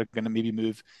border, they're going to maybe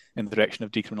move in the direction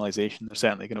of decriminalisation. They're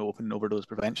certainly going to open an overdose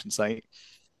prevention site.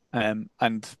 And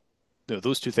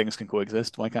those two things can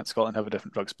coexist. Why can't Scotland have a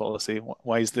different drugs policy?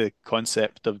 Why is the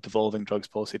concept of devolving drugs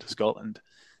policy to Scotland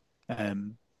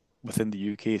within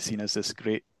the UK seen as this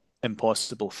great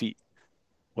impossible feat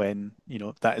when,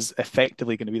 that is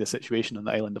effectively going to be the situation on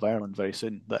the island of Ireland very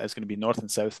soon. That is going to be north and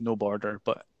south, no border,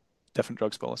 but different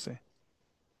drugs policy.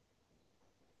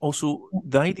 Also,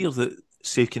 the idea that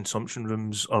safe consumption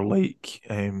rooms are like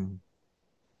a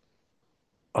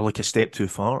step too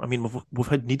far. I mean, we've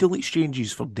had needle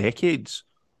exchanges for decades,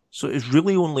 so it's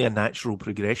really only a natural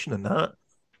progression in that.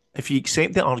 If you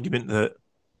accept the argument that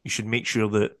you should make sure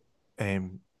that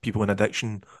people in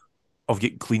addiction have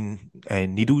got clean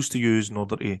needles to use in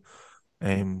order to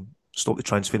stop the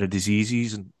transfer of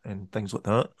diseases and things like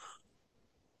that,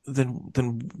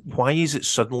 then why is it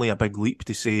suddenly a big leap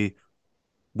to say,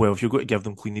 well, if you're going to give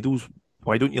them clean needles,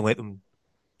 why don't you let them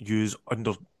use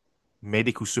under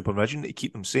medical supervision to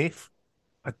keep them safe?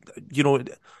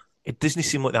 It doesn't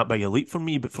seem like that big a leap for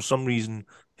me, but for some reason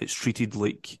it's treated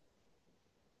like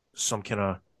some kind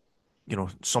of,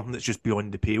 something that's just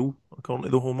beyond the pale, according to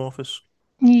the Home Office.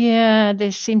 Yeah,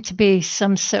 there seemed to be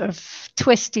some sort of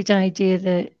twisted idea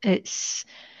that it's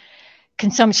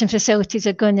consumption facilities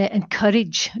are going to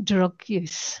encourage drug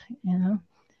use,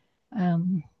 I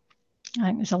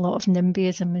think there's a lot of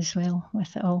NIMBYism as well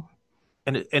with it all.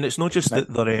 And it's not just that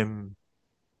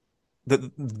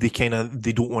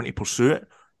they don't want to pursue it.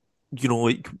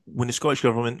 Like when the Scottish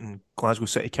Government and Glasgow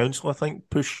City Council, I think,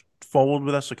 pushed forward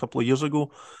with this a couple of years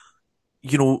ago,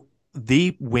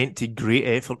 they went to great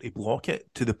effort to block it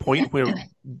to the point where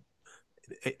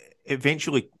it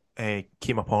eventually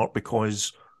came apart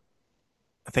because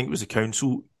I think it was the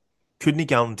council couldn't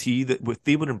guarantee that if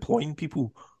they were employing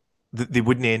people that they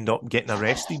wouldn't end up getting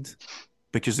arrested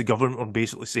because the government were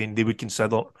basically saying they would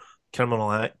consider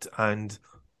criminal act and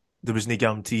there was no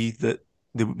guarantee that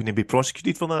they wouldn't be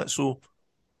prosecuted for that. So,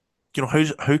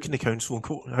 how could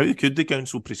the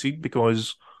council proceed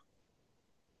because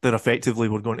they're effectively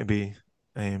were going to be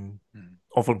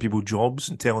offering people jobs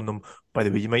and telling them, by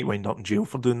the way, you might wind up in jail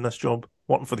for doing this job,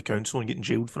 working for the council and getting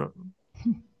jailed for it.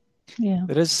 Yeah.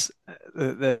 There is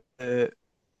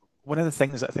one of the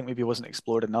things that I think maybe wasn't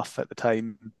explored enough at the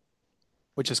time,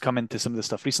 which has come into some of the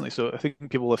stuff recently. So I think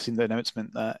people have seen the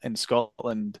announcement that in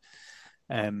Scotland,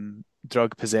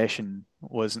 drug possession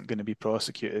wasn't going to be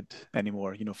prosecuted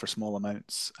anymore, for small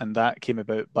amounts. And that came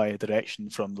about by a direction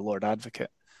from the Lord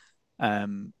Advocate.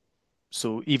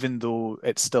 So even though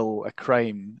it's still a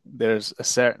crime, there's a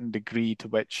certain degree to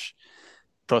which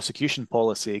prosecution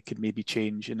policy could maybe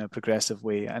change in a progressive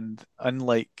way. And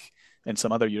unlike in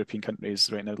some other European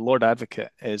countries right now, the Lord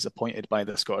Advocate is appointed by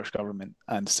the Scottish Government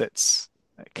and sits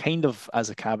kind of as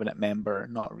a cabinet member,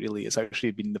 not really. It's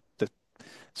actually been the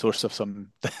source of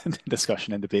some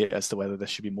discussion and debate as to whether this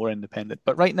should be more independent.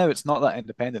 But right now, it's not that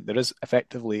independent. There is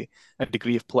effectively a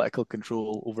degree of political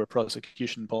control over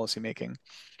prosecution policy making.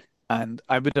 And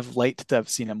I would have liked to have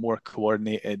seen a more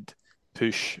coordinated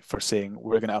push for saying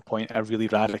we're going to appoint a really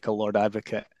radical Lord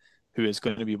Advocate who is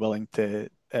going to be willing to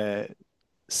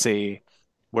say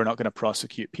we're not going to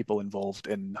prosecute people involved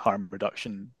in harm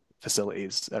reduction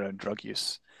facilities around drug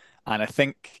use. And I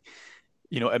think,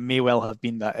 it may well have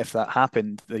been that if that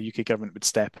happened, the UK government would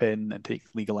step in and take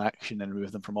legal action and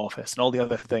remove them from office and all the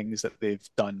other things that they've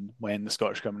done when the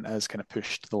Scottish government has kind of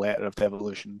pushed the letter of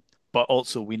devolution. But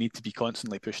also, we need to be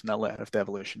constantly pushing that letter of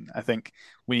devolution. I think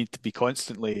we need to be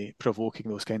constantly provoking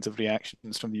those kinds of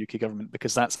reactions from the UK government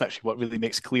because that's actually what really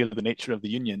makes clear the nature of the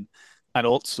union and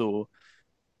also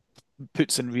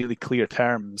puts in really clear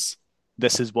terms,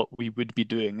 this is what we would be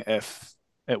doing if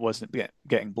it wasn't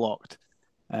getting blocked.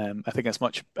 I think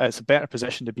it's a better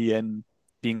position to be in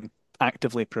being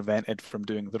actively prevented from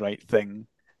doing the right thing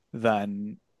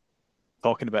than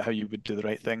talking about how you would do the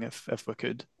right thing if we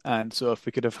could. And so if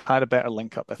we could have had a better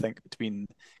link up, I think, between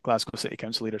Glasgow City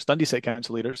Council leaders, Dundee City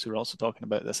Council leaders who were also talking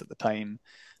about this at the time,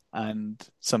 and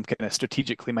some kind of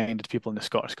strategically minded people in the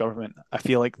Scottish government, I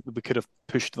feel like we could have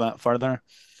pushed that further.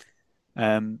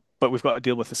 But we've got to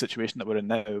deal with the situation that we're in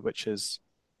now, which is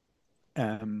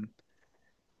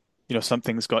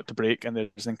something's got to break, and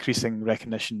there's increasing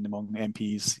recognition among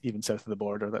MPs, even south of the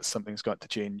border, that something's got to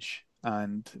change.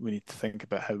 And we need to think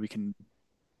about how we can,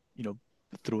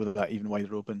 throw that even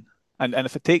wider open. And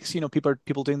if it takes,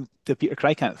 people doing the Peter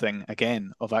Cricant thing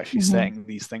again of actually setting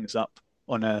these things up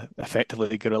on a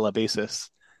effectively guerrilla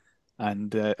basis and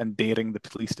daring the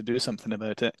police to do something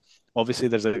about it. Obviously,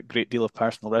 there's a great deal of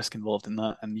personal risk involved in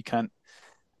that, and you can't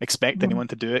expect anyone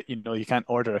to do it. You can't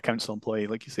order a council employee,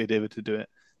 like you say, David, to do it.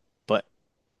 But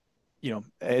it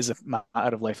is a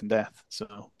matter of life and death,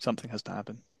 so something has to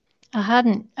happen. I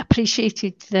hadn't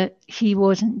appreciated that he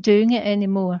wasn't doing it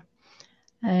anymore.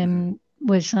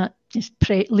 Was that just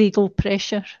legal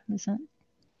pressure? Was that?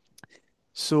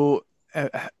 So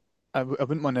I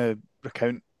wouldn't want to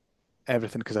recount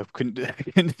everything because I couldn't do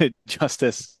it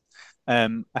justice.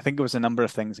 I think it was a number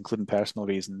of things, including personal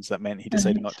reasons, that meant he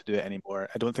decided not to do it anymore.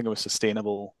 I don't think it was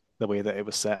sustainable the way that it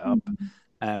was set up.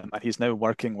 And he's now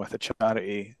working with a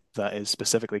charity that is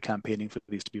specifically campaigning for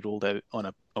these to be rolled out on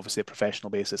obviously a professional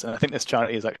basis. And I think this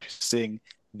charity is actually saying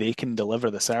they can deliver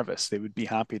the service. They would be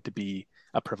happy to be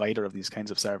a provider of these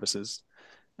kinds of services,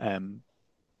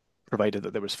 provided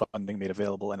that there was funding made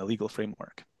available in a legal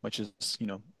framework, which is,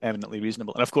 eminently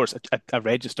reasonable. And of course, a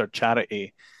registered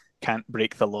charity can't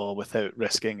break the law without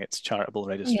risking its charitable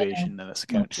registration and its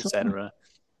accounts, etc.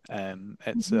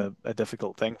 It's a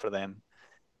difficult thing for them.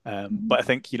 But I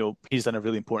think, he's done a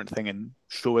really important thing in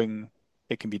showing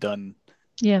it can be done.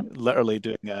 Yeah. Literally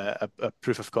doing a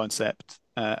proof of concept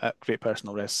at great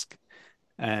personal risk.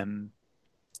 And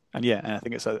I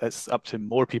think it's up to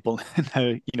more people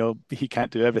now. He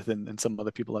can't do everything, and some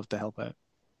other people have to help out.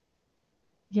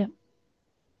 Yeah.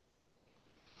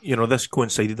 This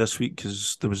coincided this week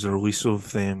because there was the release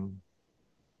of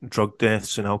drug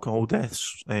deaths and alcohol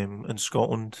deaths in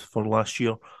Scotland for last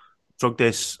year. drug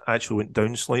deaths actually went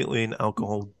down slightly and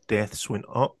alcohol deaths went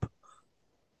up.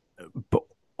 But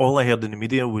all I heard in the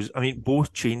media was, I mean,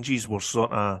 both changes were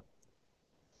sort of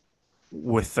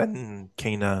within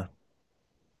kind of,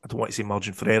 I don't want to say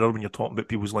margin for error when you're talking about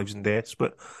people's lives and deaths,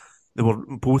 but they were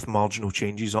both marginal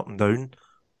changes up and down.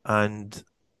 And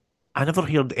I never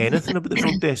heard anything about the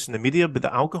drug deaths in the media, but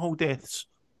the alcohol deaths,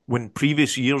 when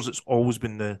previous years it's always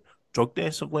been the drug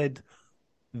deaths have led,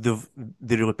 they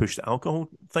really pushed the alcohol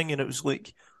thing, and it was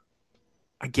like,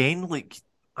 again, like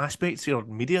aspects of your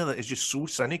media that is just so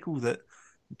cynical that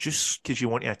just because you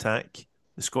want to attack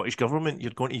the Scottish government,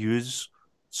 you're going to use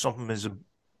something as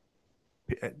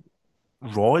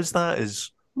raw as that,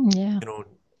 as Yeah. you know.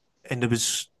 And there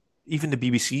was even the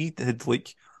BBC had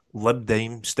like Lib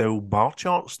Dem style bar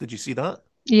charts. Did you see that?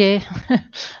 Yeah.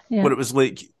 Yeah. Where it was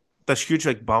like this huge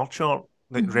like bar chart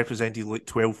that Mhm. represented like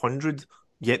 1,200,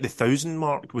 yet the 1,000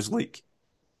 mark was like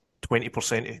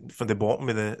 20% for the bottom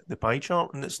of the pie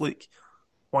chart, and it's like,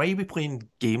 why are we playing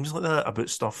games like that about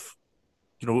stuff,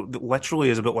 that literally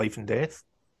is about life and death?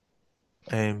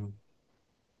 Um,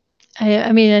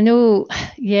 I mean, I know,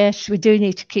 yes, we do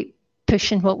need to keep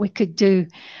pushing what we could do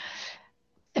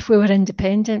if we were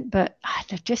independent, but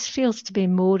there just feels to be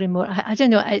more and more. I don't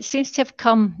know. It seems to have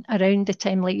come around the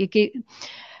time like you get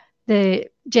the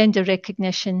gender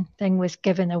recognition thing was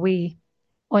given away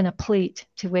on a plate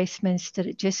to Westminster.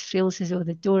 It just feels as though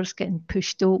the door's getting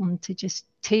pushed open to just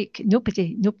take.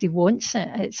 Nobody wants it.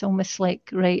 It's almost like,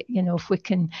 right, if we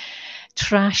can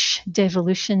trash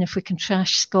devolution, if we can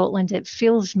trash Scotland, it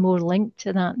feels more linked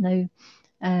to that now.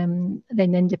 Then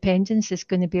independence is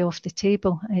going to be off the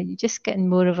table. You're just getting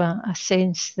more of a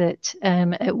sense that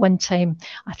at one time,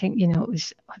 I think, it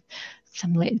was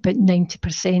something like about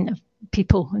 90% of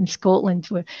people in Scotland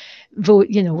were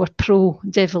pro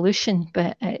devolution,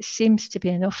 but it seems to be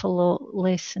an awful lot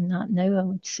less than that now, I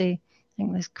would say. I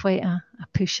think there's quite a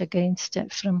push against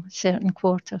it from certain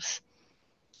quarters.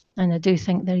 And I do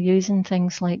think they're using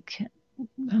things like,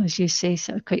 as you say,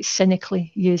 sort of quite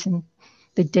cynically using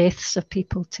the deaths of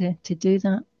people to do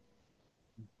that.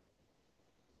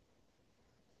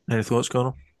 any thoughts,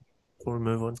 Connor, before we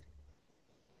move on?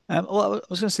 Well, I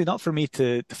was going to say, not for me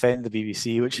to defend the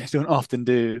BBC, which I don't often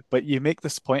do, but you make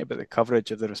this point about the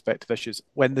coverage of the respective issues.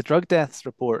 When the drug deaths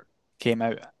report came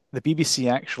out, the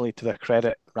BBC actually, to their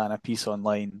credit, ran a piece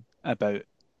online about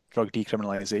drug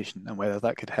decriminalisation and whether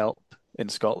that could help in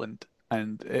Scotland.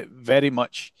 And it very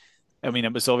much, I mean,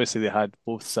 it was obviously they had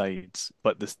both sides,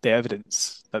 but the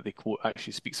evidence that they quote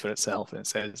actually speaks for itself. And it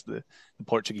says the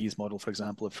Portuguese model, for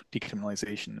example, of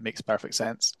decriminalisation makes perfect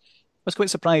sense. I was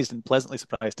quite surprised and pleasantly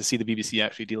surprised to see the BBC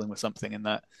actually dealing with something in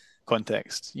that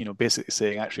context. Basically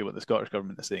saying actually what the Scottish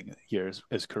government is saying here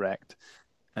is correct.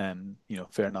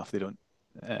 Fair enough. They don't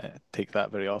take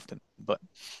that very often. But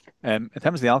in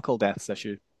terms of the alcohol deaths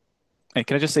issue, and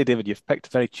can I just say, David, you've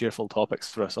picked very cheerful topics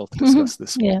for us all to discuss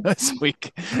this Yeah. this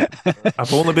week.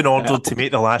 I've only been ordered to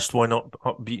make the last one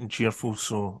upbeat and cheerful,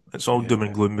 so it's all doom and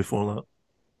Yeah, gloom before that.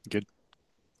 good.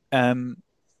 Um,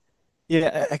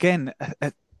 yeah, again,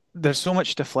 there's so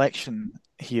much deflection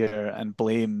here and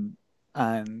blame,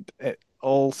 and it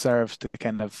all serves to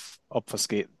kind of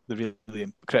obfuscate the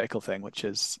really critical thing, which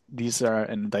is these are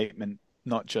an indictment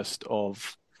not just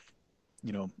of,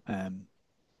 you know, um,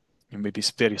 maybe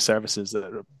various services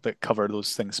that cover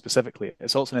those things specifically.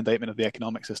 It's also an indictment of the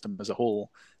economic system as a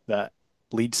whole that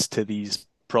leads to these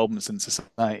problems in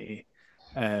society.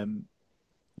 Um,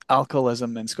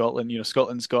 Alcoholism in Scotland,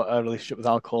 Scotland's got a relationship with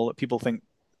alcohol that people think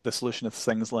the solution is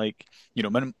things like,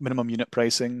 minimum unit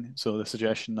pricing. So the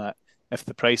suggestion that if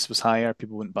the price was higher,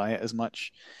 people wouldn't buy it as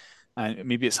much. And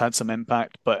maybe it's had some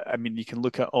impact, but I mean, you can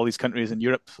look at all these countries in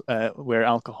Europe where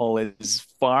alcohol is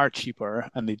far cheaper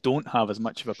and they don't have as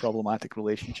much of a problematic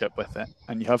relationship with it.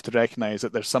 And you have to recognize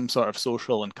that there's some sort of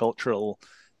social and cultural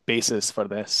basis for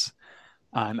this.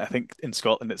 And I think in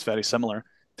Scotland, it's very similar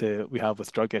to we have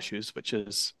with drug issues, which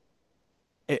is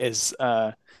it is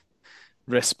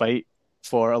respite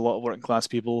for a lot of working class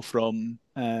people from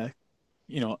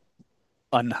you know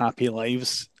unhappy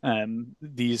lives.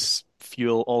 These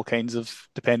fuel all kinds of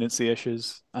dependency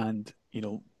issues, and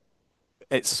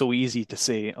it's so easy to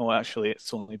say, oh, actually,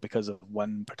 it's only because of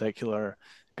one particular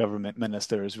government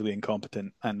minister is really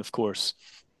incompetent. And of course,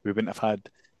 we wouldn't have had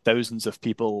thousands of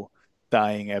people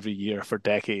dying every year for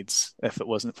decades if it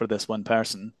wasn't for this one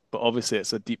person. But obviously,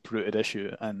 it's a deep-rooted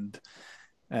issue, and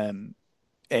um,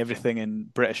 everything in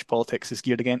British politics is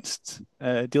geared against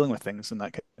dealing with things in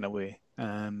that kind of way.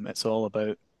 It's all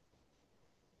about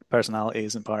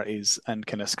personalities and parties and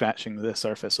kind of scratching the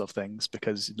surface of things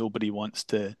because nobody wants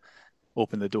to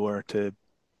open the door to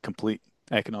complete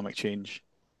economic change.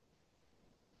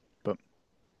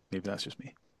 maybe that's just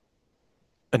me.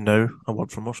 And now, a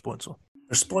word from our sponsor.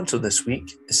 Our sponsor this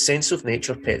week is Sense of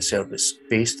Nature Pet Service,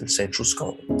 based in central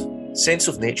Scotland. Sense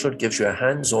of Nature gives you a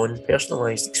hands-on,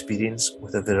 personalised experience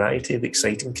with a variety of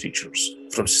exciting creatures,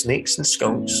 from snakes and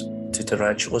skunks to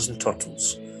tarantulas and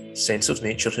turtles. Sense of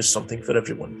Nature has something for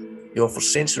everyone. They offer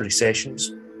sensory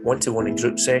sessions, one-to-one and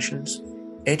group sessions,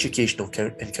 educational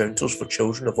encounters for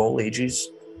children of all ages,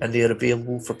 and they are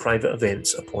available for private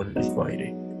events upon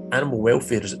inquiry. Animal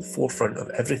welfare is at the forefront of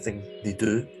everything they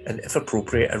do, and if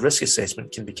appropriate, a risk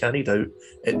assessment can be carried out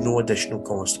at no additional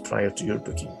cost prior to your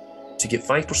booking. To get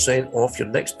 5% off your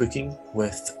next booking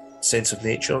with Sense of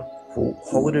Nature, quote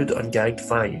Holyrude Ungagged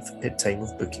 5 at time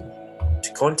of booking.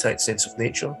 To contact Sense of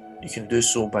Nature, you can do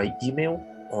so by email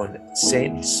on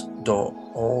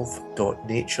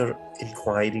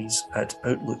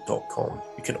sense.of.natureinquiries@outlook.com.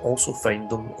 You can also find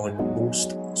them on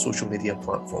most social media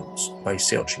platforms by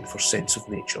searching for Sense of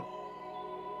Nature.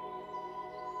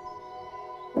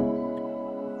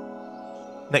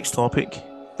 Next topic.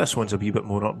 This one's a wee bit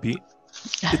more upbeat.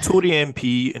 The Tory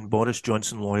MP and Boris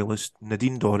Johnson loyalist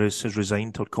Nadine Doris has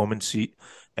resigned her common seat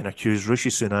and accused Rishi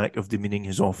Sunak of demeaning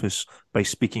his office by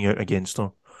speaking out against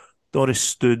her.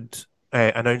 Doris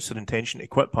announced her intention to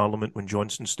quit Parliament when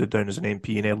Johnson stood down as an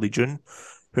MP in early June.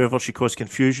 However, she caused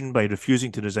confusion by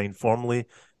refusing to resign formally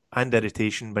and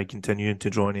irritation by continuing to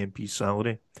draw an MP's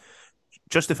salary.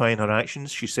 Justifying her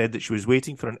actions, she said that she was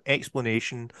waiting for an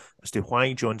explanation as to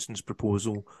why Johnson's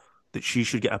proposal that she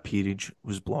should get a peerage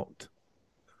was blocked.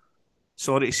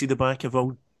 Sorry to see the back of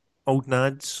old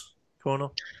Nad's corner.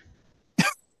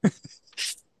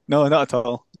 No, not at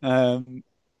all. I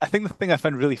think the thing I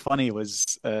found really funny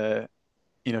was,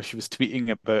 she was tweeting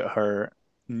about her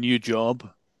new job,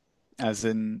 as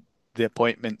in the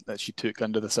appointment that she took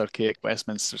under this archaic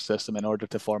Westminster system in order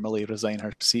to formally resign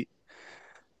her seat.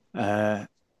 I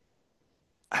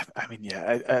mean,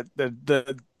 yeah,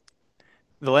 the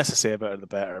less I say about her, the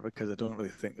better, because I don't really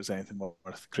think there's anything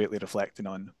worth greatly reflecting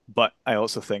on. But I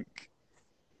also think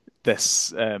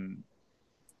this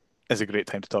is a great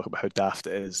time to talk about how daft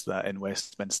it is that in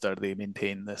Westminster they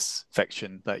maintain this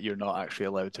fiction that you're not actually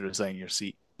allowed to resign your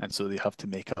seat. And so they have to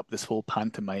make up this whole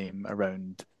pantomime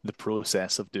around the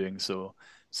process of doing so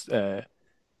to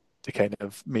kind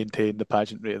of maintain the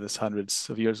pageantry of this hundreds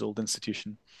of years old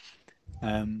institution.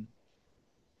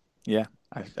 Yeah,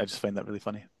 I just find that really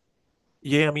funny.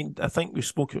 Yeah, I mean, I think we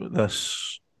spoke about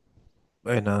this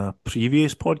in a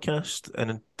previous podcast,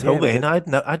 and until then,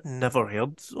 I'd never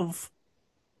heard of.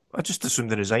 I just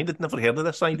assumed they resigned. I'd never heard of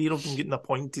this idea of them getting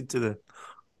appointed to the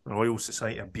Royal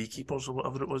Society of Beekeepers or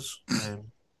whatever it was.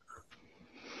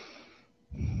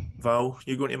 Val,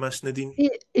 you going to miss Nadine?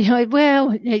 Yeah,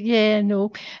 well, yeah,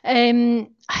 no.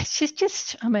 She's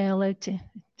just, am I allowed to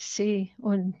say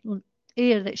on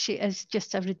air that she is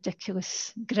just a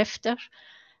ridiculous grifter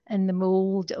in the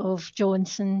mould of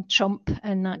Johnson, Trump,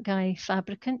 and that guy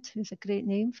Fabricant, who's a great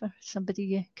name for somebody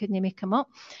you couldn't make him up.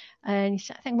 And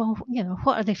I think, well,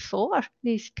 what are they for,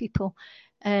 these people?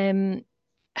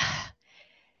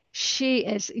 She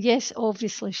is, yes,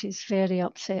 obviously she's very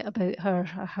upset about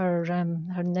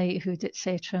her knighthood,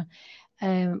 etc.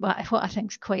 But what I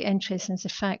think is quite interesting is the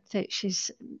fact that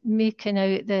she's making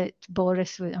out that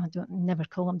never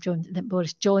call him John, that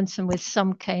Boris Johnson was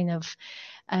some kind of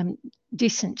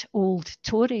decent old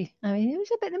Tory. I mean, it was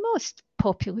about the most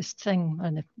populist thing,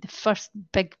 or the first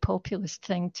big populist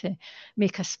thing to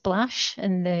make a splash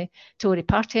in the Tory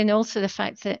party, and also the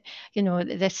fact that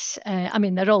this. I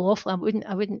mean, they're all awful. I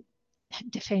wouldn't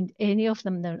defend any of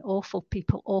them. They're awful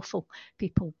people.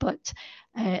 But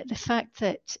the fact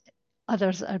that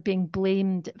others are being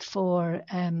blamed for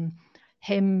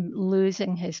him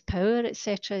losing his power,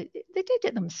 etc. They did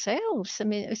it themselves. I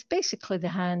mean, it was basically the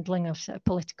handling of sort of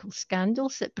political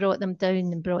scandals that brought them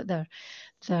down and brought their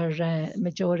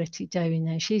majority down.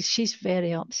 And she's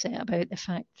very upset about the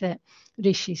fact that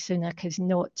Rishi Sunak is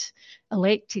not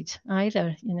elected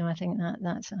either. I think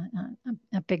that's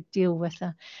a big deal with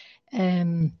her.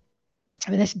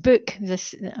 This book,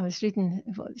 I was reading,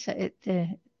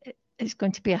 it's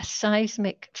going to be a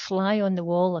seismic fly on the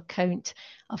wall account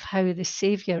of how the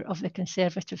saviour of the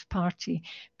Conservative Party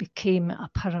became a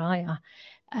pariah.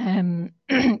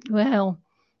 Well,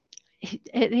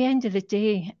 at the end of the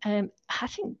day, I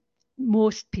think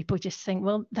most people just think,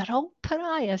 well, they're all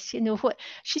pariahs. What?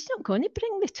 She's not going to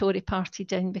bring the Tory party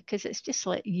down because it's just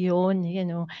like yawn.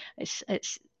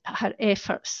 It's her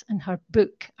efforts and her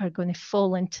book are going to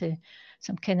fall into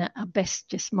some kind of abyss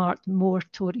just marked more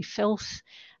Tory filth.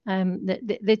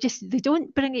 They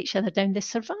don't bring each other down. They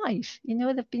survive.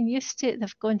 They've been used to it.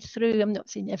 They've gone through. I'm not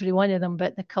saying every one of them,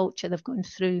 but the culture they've gone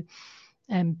through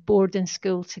boarding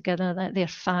school together, that they're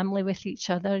family with each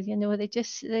other. You know, they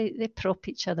prop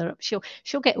each other up.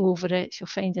 She'll get over it. She'll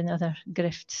find another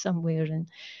grift somewhere,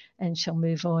 and she'll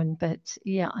move on. But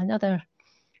yeah, another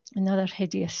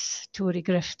hideous Tory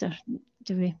grifter.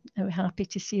 Are we happy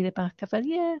to see the back of her?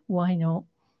 Yeah, why not?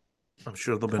 I'm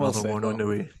sure there'll be Well another said, one on the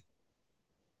way.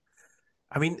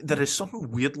 I mean, there is something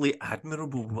weirdly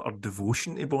admirable with our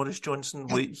devotion to Boris Johnson.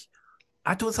 Like,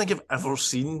 I don't think I've ever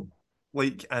seen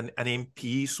like an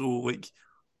MP so like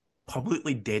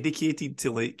publicly dedicated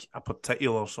to like a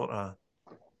particular sort of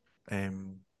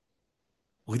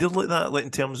leader like that. Like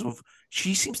in terms of,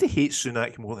 she seems to hate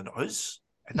Sunak more than us,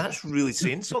 and that's really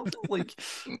saying something. Like,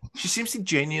 she seems to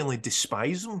genuinely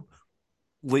despise him,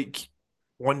 like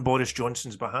on Boris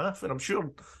Johnson's behalf. And I'm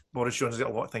sure Boris Johnson's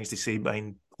got a lot of things to say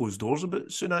behind closed doors about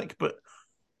Sunak, but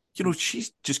you know, she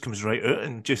just comes right out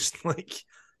and just like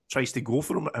tries to go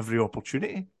for him at every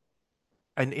opportunity.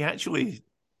 And he actually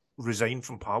resigned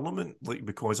from Parliament, like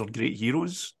because our great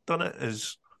heroes done it.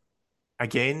 Is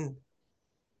again,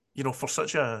 you know, for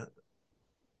such a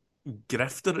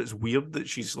grifter, it's weird that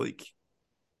she's like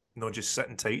not just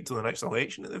sitting tight till the next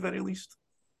election at the very least.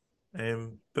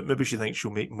 But maybe she thinks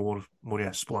she'll make more of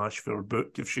a splash for her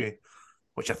book if she,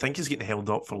 which I think is getting held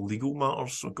up for legal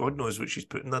matters. So God knows what she's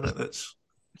putting in it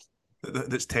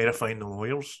that's terrifying the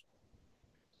lawyers.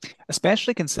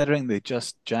 Especially considering they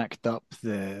just jacked up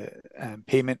the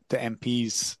payment to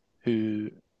MPs who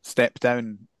step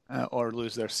down or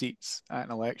lose their seats at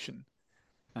an election.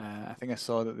 I think I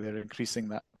saw that they're increasing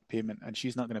that payment, and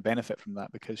she's not going to benefit from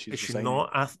that because she's Is she resigning.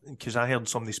 not? Because I heard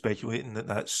somebody speculating that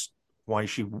that's why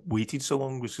she waited so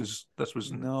long, because this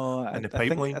was No, in the I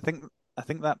think pipeline. I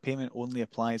think that payment only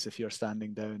applies if you're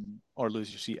standing down or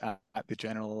lose your seat at the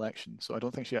general election. So I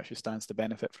don't think she actually stands to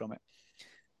benefit from it.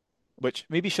 Which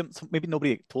maybe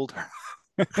nobody told her.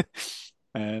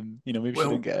 Maybe she didn't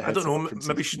Well, get a I don't heads up know.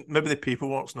 from Maybe the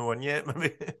paperwork's not in yet.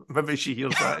 Maybe she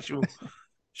hears that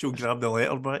she'll grab the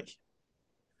letter back.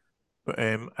 But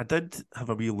I did have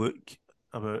a wee look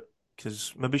about,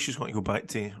 because maybe she's going to go back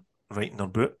to writing her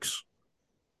books,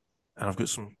 and I've got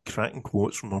some cracking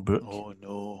quotes from her book. Oh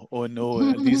no!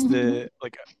 Are these the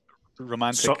like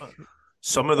romantic So,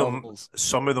 some of novels?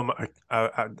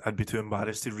 I'd be too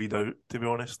embarrassed to read out, to be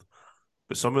honest.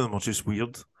 But some of them are just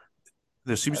weird.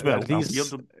 There seems to be Are a these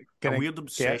gonna weird get?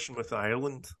 obsession with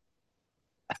Ireland.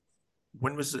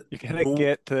 When was it? You're gonna No,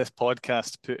 get to this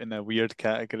podcast put in a weird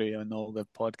category on all the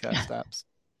podcast apps.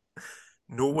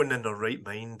 no one in their right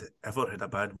mind ever had a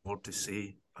bad word to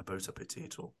say about a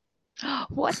potato.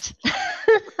 What?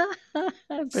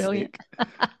 Brilliant.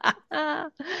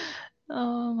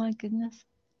 Oh my goodness.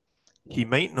 He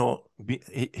might not be.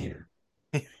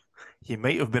 He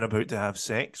might have been about to have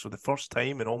sex for the first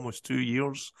time in almost 2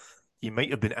 years. He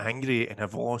might have been angry and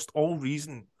have lost all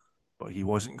reason, but he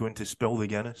wasn't going to spill the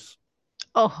Guinness.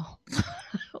 Oh,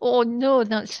 oh no,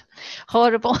 that's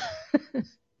horrible.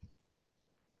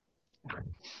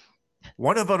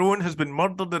 One of our own has been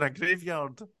murdered in a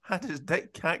graveyard, had his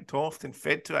dick cacked off and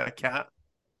fed to a cat.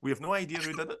 We have no idea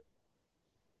who did it.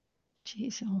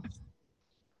 Jeez, oh.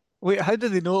 Wait, how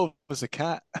did they know it was a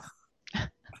cat?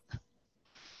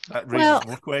 That Well, raises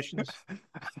more questions.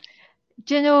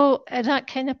 do you know, that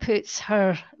kind of puts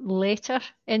her later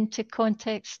into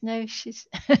context now. She's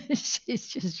she's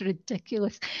just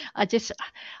ridiculous. I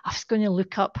was going to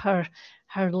look up her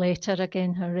letter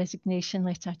again, her resignation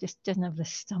letter. I just didn't have the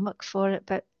stomach for it.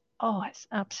 But it's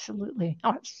absolutely,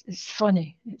 it's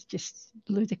funny. It's just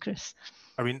ludicrous.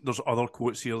 I mean, there's other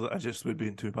quotes here that I just would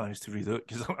be too embarrassed to read out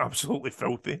because they're absolutely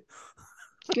filthy.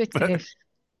 Good But grief.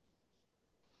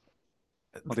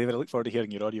 Well, David, I look forward to hearing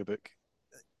your audiobook.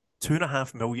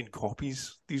 2.5 million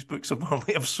copies these books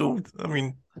apparently have sold. I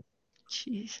mean,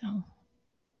 Jeez, oh.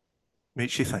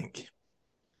 makes you think.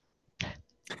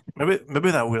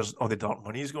 Maybe that where's all the dark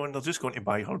money is going. They're just going to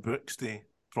buy her books to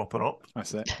prop her up.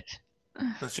 That's it.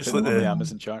 It's just Put like them on the the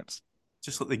Amazon charts.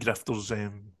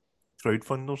 grifters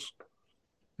crowdfunders.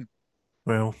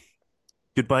 Well,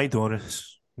 goodbye,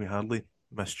 Doris. We hardly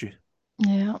missed you.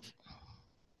 Yeah.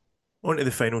 On to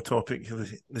the final topic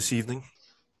this evening.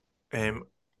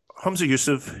 Hamza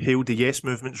Yusuf hailed the Yes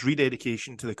movement's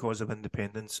rededication to the cause of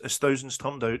independence as thousands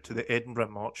turned out to the Edinburgh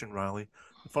March and Rally.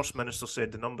 The First Minister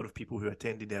said the number of people who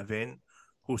attended the event,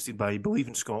 hosted by Believe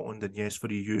in Scotland and Yes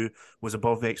for EU, was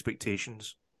above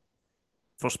expectations.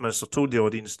 First Minister told the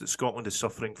audience that Scotland is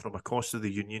suffering from a cost of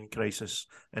the Union crisis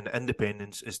and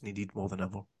independence is needed more than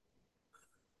ever.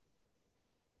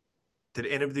 Did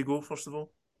anybody go, first of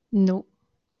all? No.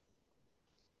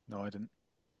 No, I didn't.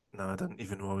 No, I didn't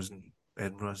even know I was in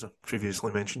Edinburgh, as I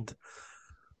previously mentioned.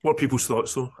 What are people's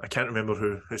thoughts though? I can't remember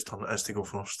whose turn it is to go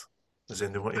first. Does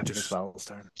anyone I think it's just? Val's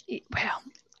turn. Well,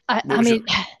 What I was mean,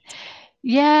 your?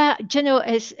 yeah, do you know,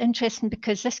 it's interesting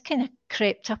because this kind of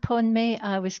crept up on me.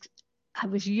 I was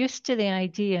used to the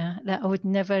idea that I would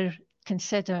never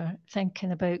consider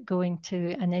thinking about going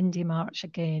to an Indy March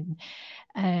again.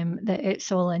 That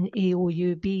it's all an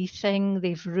AOUB thing.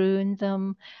 They've ruined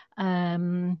them.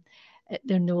 Um,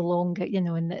 they're no longer, in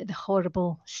the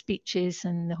horrible speeches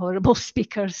and the horrible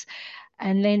speakers.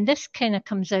 And then this kind of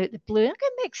comes out the blue. I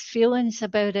get mixed feelings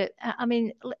about it. I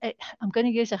mean, I'm going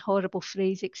to use a horrible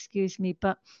phrase, excuse me,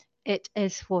 but it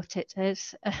is what it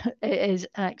is. It is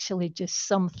actually just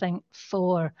something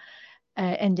for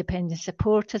independent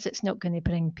supporters. It's not going to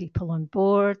bring people on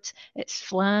board. It's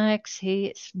flags. Hey,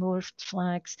 it's more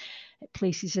flags. It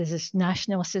places us as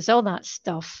nationalists, all that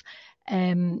stuff.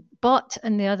 But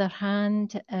on the other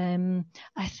hand,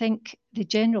 I think the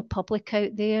general public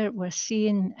out there were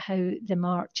seeing how the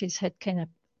marches had kind of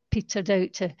petered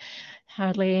out to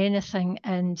hardly anything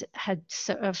and had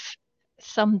sort of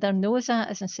thumbed their nose at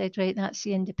us and said, right, that's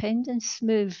the independence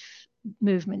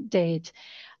movement dead.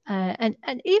 And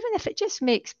even if it just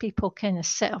makes people kind of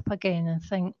sit up again and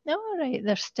think, no, all right,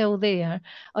 they're still there,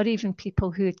 or even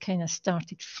people who had kind of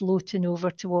started floating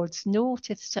over towards no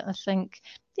to sort of think,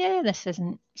 yeah, this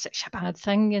isn't such a bad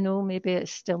thing, maybe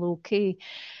it's still okay.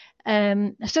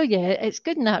 So yeah, it's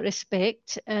good in that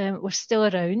respect. We're still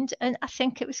around, and I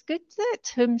think it was good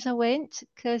that Humza went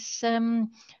because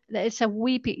it's a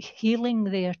wee bit healing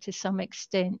there to some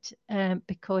extent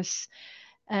because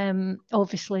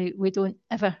obviously, we don't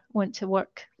ever want to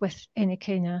work with any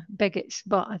kind of bigots,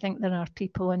 but I think there are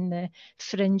people on the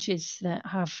fringes that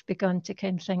have begun to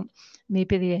kind of think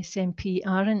maybe the SNP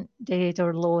aren't dead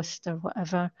or lost or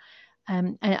whatever.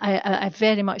 And I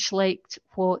very much liked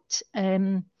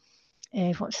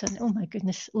oh my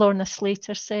goodness, Lorna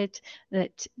Slater said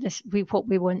that what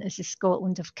we want is the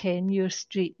Scotland of Kenmure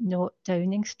Street, not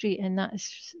Downing Street, and that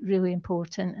is really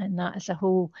important. And that is a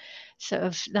whole sort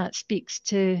of that speaks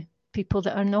to people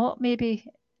that are not maybe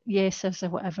yesers or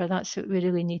whatever. That's what we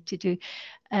really need to do.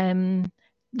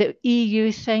 The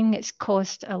EU thing, it's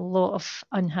caused a lot of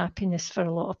unhappiness for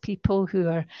a lot of people who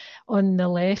are on the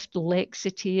left,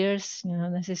 Lexiteers.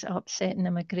 This is upsetting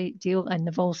them a great deal, and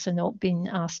they've also not been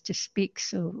asked to speak.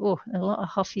 So, a lot of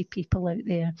huffy people out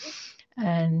there,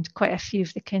 and quite a few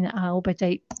of the kind of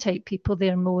Albadite type people.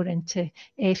 They're more into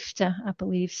EFTA, I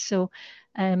believe. So,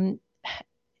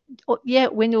 yeah,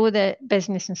 we know that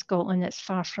business in Scotland it's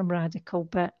far from radical,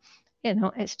 but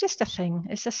it's just a thing.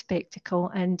 It's a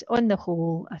spectacle, and on the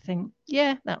whole, I think,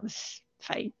 yeah, that was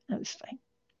fine. That was fine.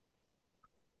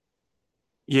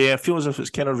 Yeah, I feel as if it's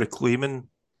kind of reclaiming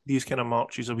these kind of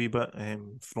marches a wee bit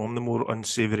from the more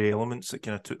unsavoury elements that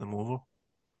kind of took them over.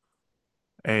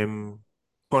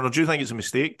 Connor, do you think it's a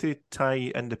mistake to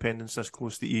tie independence this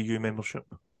close to EU membership?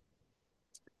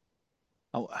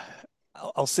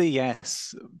 I'll say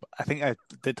yes. I think I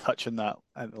did touch on that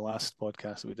at the last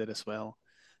podcast that we did as well.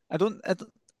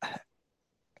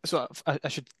 So I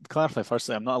should clarify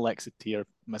firstly, I'm not a Lexiteer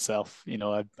myself.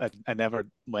 I never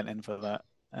went in for that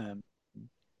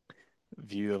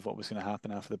view of what was going to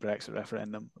happen after the Brexit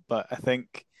referendum. But I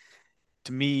think,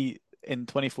 to me, in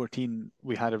 2014,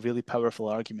 we had a really powerful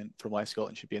argument for why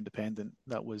Scotland should be independent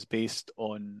that was based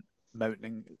on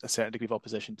mounting a certain degree of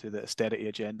opposition to the austerity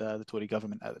agenda, the Tory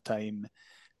government at the time,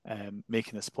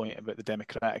 making this point about the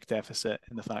democratic deficit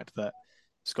and the fact that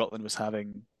Scotland was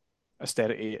having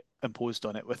austerity imposed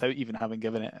on it without even having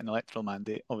given it an electoral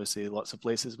mandate. Obviously, lots of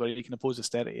places where you can oppose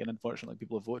austerity, and unfortunately,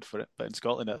 people have voted for it. But in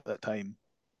Scotland at that time,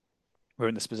 we're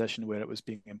in this position where it was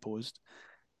being imposed.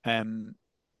 And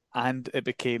it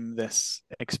became this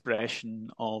expression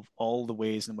of all the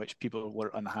ways in which people were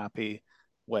unhappy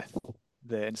with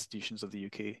the institutions of the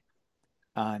UK.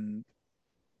 And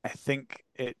I think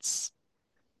it's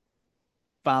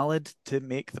valid to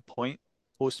make the point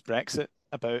post-Brexit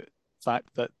about the fact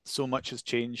that so much has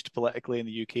changed politically in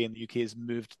the UK, and the UK has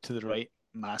moved to the right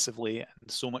massively, and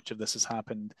so much of this has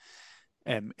happened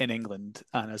in England,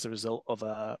 and as a result of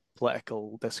a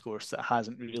political discourse that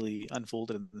hasn't really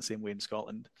unfolded in the same way in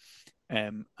Scotland.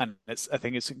 And I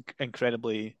think it's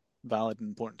incredibly valid and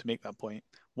important to make that point.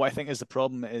 What I think is the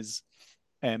problem is,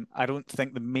 I don't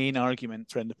think the main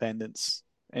argument for independence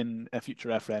in a future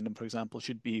referendum, for example,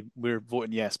 should be we're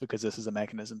voting yes because this is a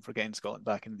mechanism for getting Scotland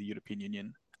back into the European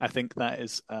Union. I think that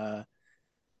is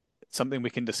something we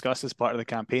can discuss as part of the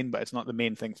campaign, but it's not the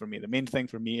main thing for me. The main thing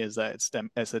for me is that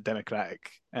it's a democratic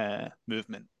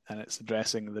movement, and it's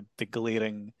addressing the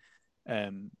glaring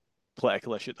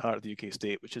political issue at the heart of the UK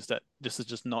state, which is that this is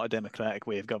just not a democratic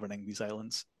way of governing these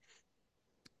islands.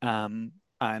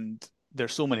 And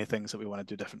there's so many things that we want to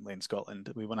do differently in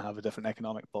Scotland. We want to have a different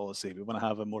economic policy. We want to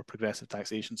have a more progressive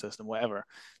taxation system, whatever.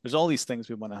 There's all these things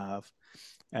we want to have.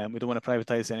 We don't want to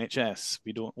privatise the NHS.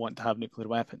 We don't want to have nuclear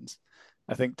weapons.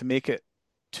 I think to make it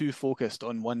too focused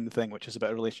on one thing, which is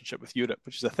about a relationship with Europe,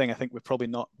 which is a thing I think we've probably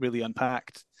not really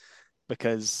unpacked,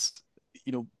 because,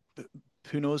 you know,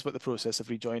 who knows what the process of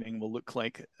rejoining will look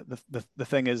like. The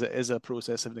thing is, it is a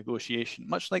process of negotiation,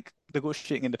 much like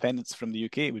negotiating independence from the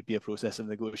UK would be a process of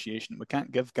negotiation. We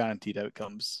can't give guaranteed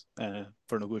outcomes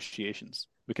for negotiations.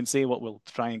 We can say what we'll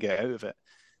try and get out of it,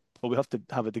 but we have to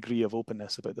have a degree of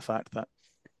openness about the fact that,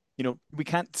 you know, we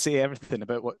can't say everything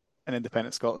about what an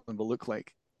independent Scotland will look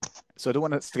like. So I don't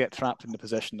want us to get trapped in the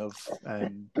position of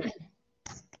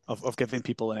giving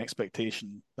people an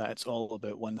expectation that it's all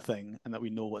about one thing and that we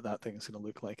know what that thing is going to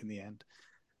look like in the end.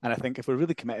 And I think if we're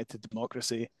really committed to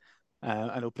democracy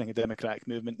and opening a democratic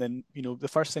movement, then, you know, the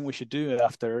first thing we should do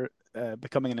after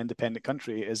becoming an independent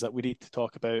country is that we need to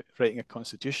talk about writing a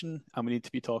constitution, and we need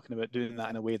to be talking about doing that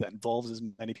in a way that involves as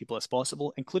many people as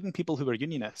possible, including people who are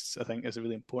unionists. I think is a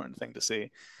really important thing to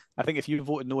say. I think if you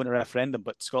voted no in a referendum,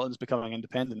 but Scotland's becoming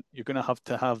independent, you're going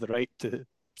to have the right to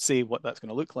say what that's going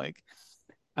to look like.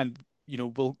 And, you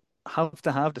know, we'll have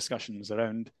to have discussions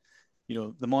around, you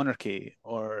know, the monarchy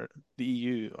or the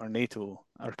EU or NATO,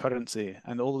 our currency,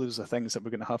 and all those are things that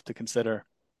we're going to have to consider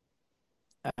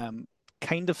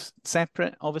kind of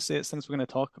separate. Obviously, it's things we're going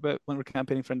to talk about when we're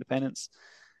campaigning for independence.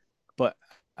 But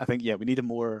I think, yeah, we need a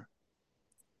more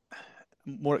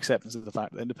acceptance of the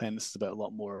fact that independence is about a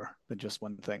lot more than just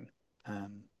one thing.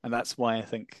 And that's why I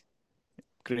think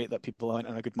great that people went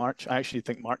on a good march. I actually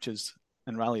think marches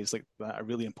and rallies like that are a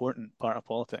really important part of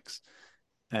politics.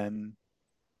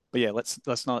 But yeah,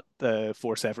 let's not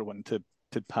force everyone to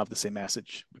have the same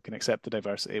message. We can accept the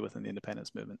diversity within the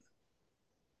independence movement.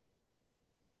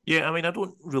 Yeah, I mean, I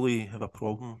don't really have a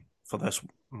problem for this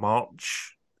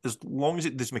march as long as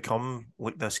it doesn't become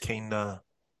like this kind of,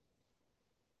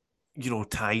 you know,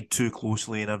 tied too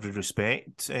closely in every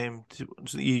respect to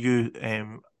the EU.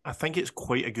 I think it's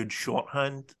quite a good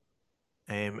shorthand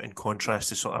in contrast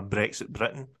to sort of Brexit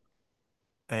Britain,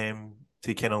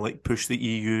 to kind of like push the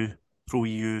EU, pro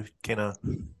EU kind of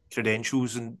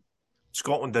credentials. And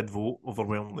Scotland did vote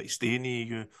overwhelmingly to stay in the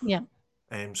EU. Yeah.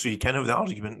 So you kind of have the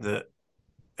argument that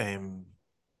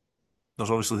there's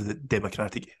obviously the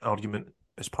democratic argument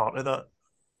as part of that.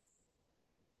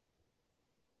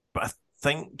 But I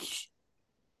think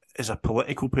as a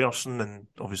political person, and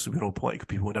obviously we're all political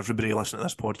people, and everybody listening to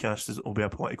this podcast will be a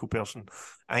political person,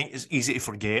 I think it's easy to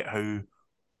forget how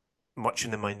much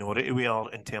in the minority we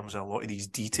are in terms of a lot of these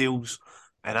details.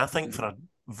 And I think for a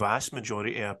vast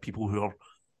majority of people who are,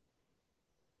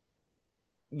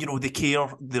 you know, they care,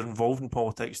 they're involved in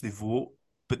politics, they vote,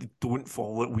 but they don't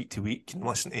follow it week to week and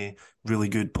listen to really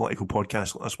good political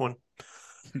podcasts like this one.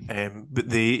 But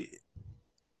they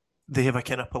have a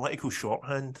kind of political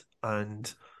shorthand,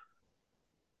 and,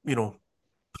 you know,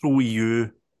 pro-EU,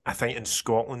 I think in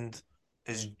Scotland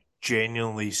is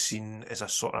genuinely seen as a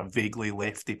sort of vaguely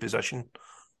lefty position,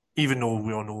 even though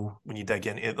we all know when you dig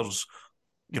into it, there's,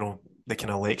 you know, the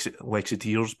kind of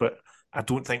Lexiteers, but I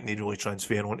don't think they really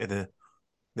transfer onto the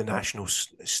national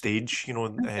stage, you know,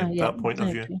 that point of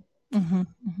view. Mm-hmm,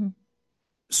 mm-hmm.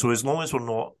 So as long as we're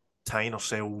not tying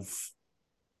ourselves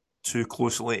too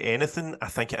closely to anything, I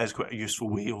think it is quite a useful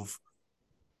way of,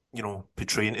 you know,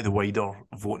 portraying to the wider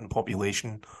voting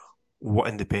population what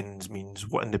independence means,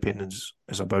 what independence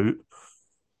is about.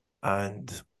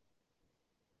 And,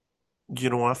 you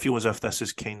know, I feel as if this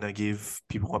has kind of gave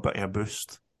people a bit of a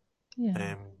boost.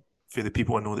 Yeah. For the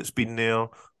people I know that's been there,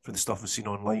 for the stuff I've seen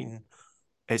online,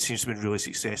 it seems to be really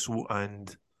successful,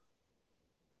 and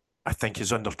I think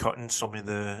is undercutting some of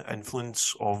the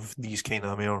influence of these kind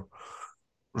of more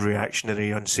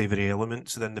reactionary, unsavoury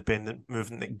elements of the independent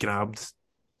movement that grabbed,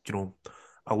 you know,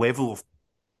 a level of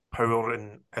power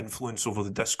and influence over the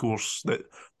discourse that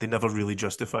they never really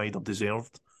justified or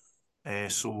deserved.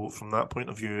 So from that point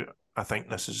of view, I think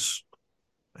this is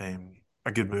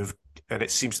a good move. And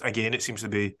it seems to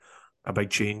be a big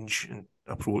change in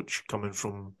approach coming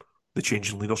from the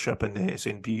change in leadership in the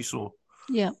SNP. So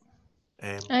yeah,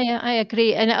 I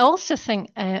agree. And I also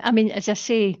think, I mean, as I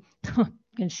say, I'm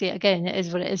going to say it again, it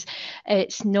is what it is.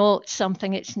 It's not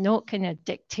kind of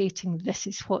dictating this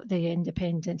is what the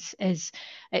independence is.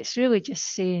 It's really just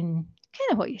saying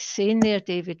kind of what you're saying there,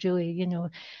 David, really, you know,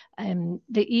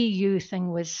 the EU thing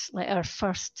was like our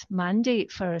first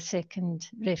mandate for a second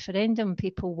referendum.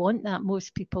 People want that.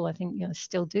 Most people, I think, you know,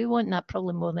 still do want that,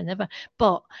 probably more than ever.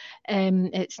 But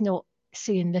it's not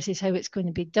saying this is how it's going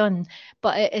to be done.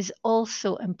 But it is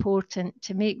also important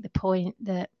to make the point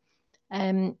that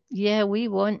Yeah, we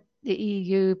want the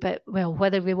EU, but well,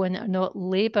 whether we want it or not,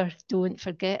 Labour, don't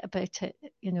forget about it,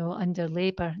 under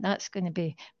Labour, that's going to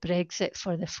be Brexit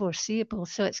for the foreseeable.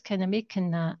 So it's kind of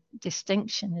making that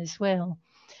distinction as well.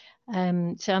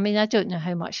 So, I mean, I don't know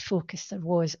how much focus there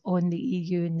was on the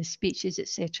EU and the speeches,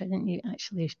 etc. I didn't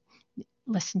actually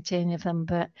listen to any of them,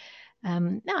 but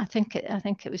no, I think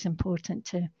it was important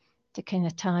to kind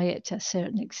of tie it to a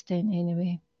certain extent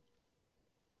anyway.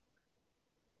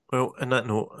 Well, on that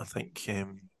note, I think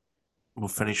we'll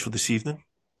finish for this evening.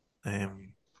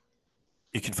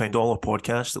 You can find all our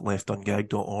podcasts at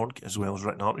leftungagged.org, as well as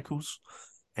written articles.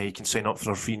 You can sign up for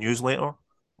our free newsletter,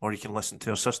 or you can listen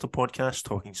to our sister podcast,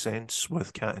 Talking Sense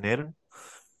with Kat and Erin.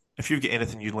 If you've got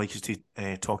anything you'd like us to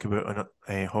talk about on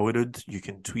Holyrude, you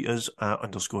can tweet us at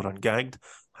 _ungagged,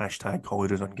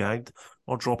 #HolyrudeUngagged,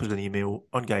 or drop us an email,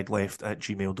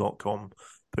 ungaggedleft@gmail.com,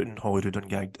 putting Holyrude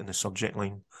Ungagged in the subject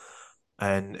line.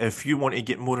 And if you want to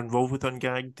get more involved with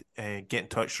Ungagged, get in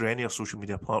touch through any of our social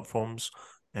media platforms.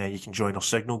 You can join our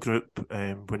Signal group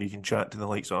where you can chat to the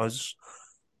likes of us.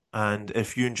 And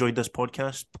if you enjoyed this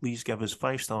podcast, please give us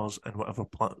 5 stars in whatever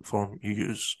platform you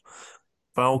use.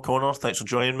 Val, Connor, thanks for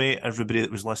joining me. Everybody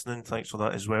that was listening, thanks for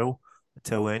that as well.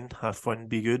 Until then, have fun,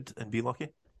 be good, and be lucky.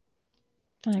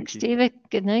 Thanks, David.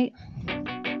 Good night.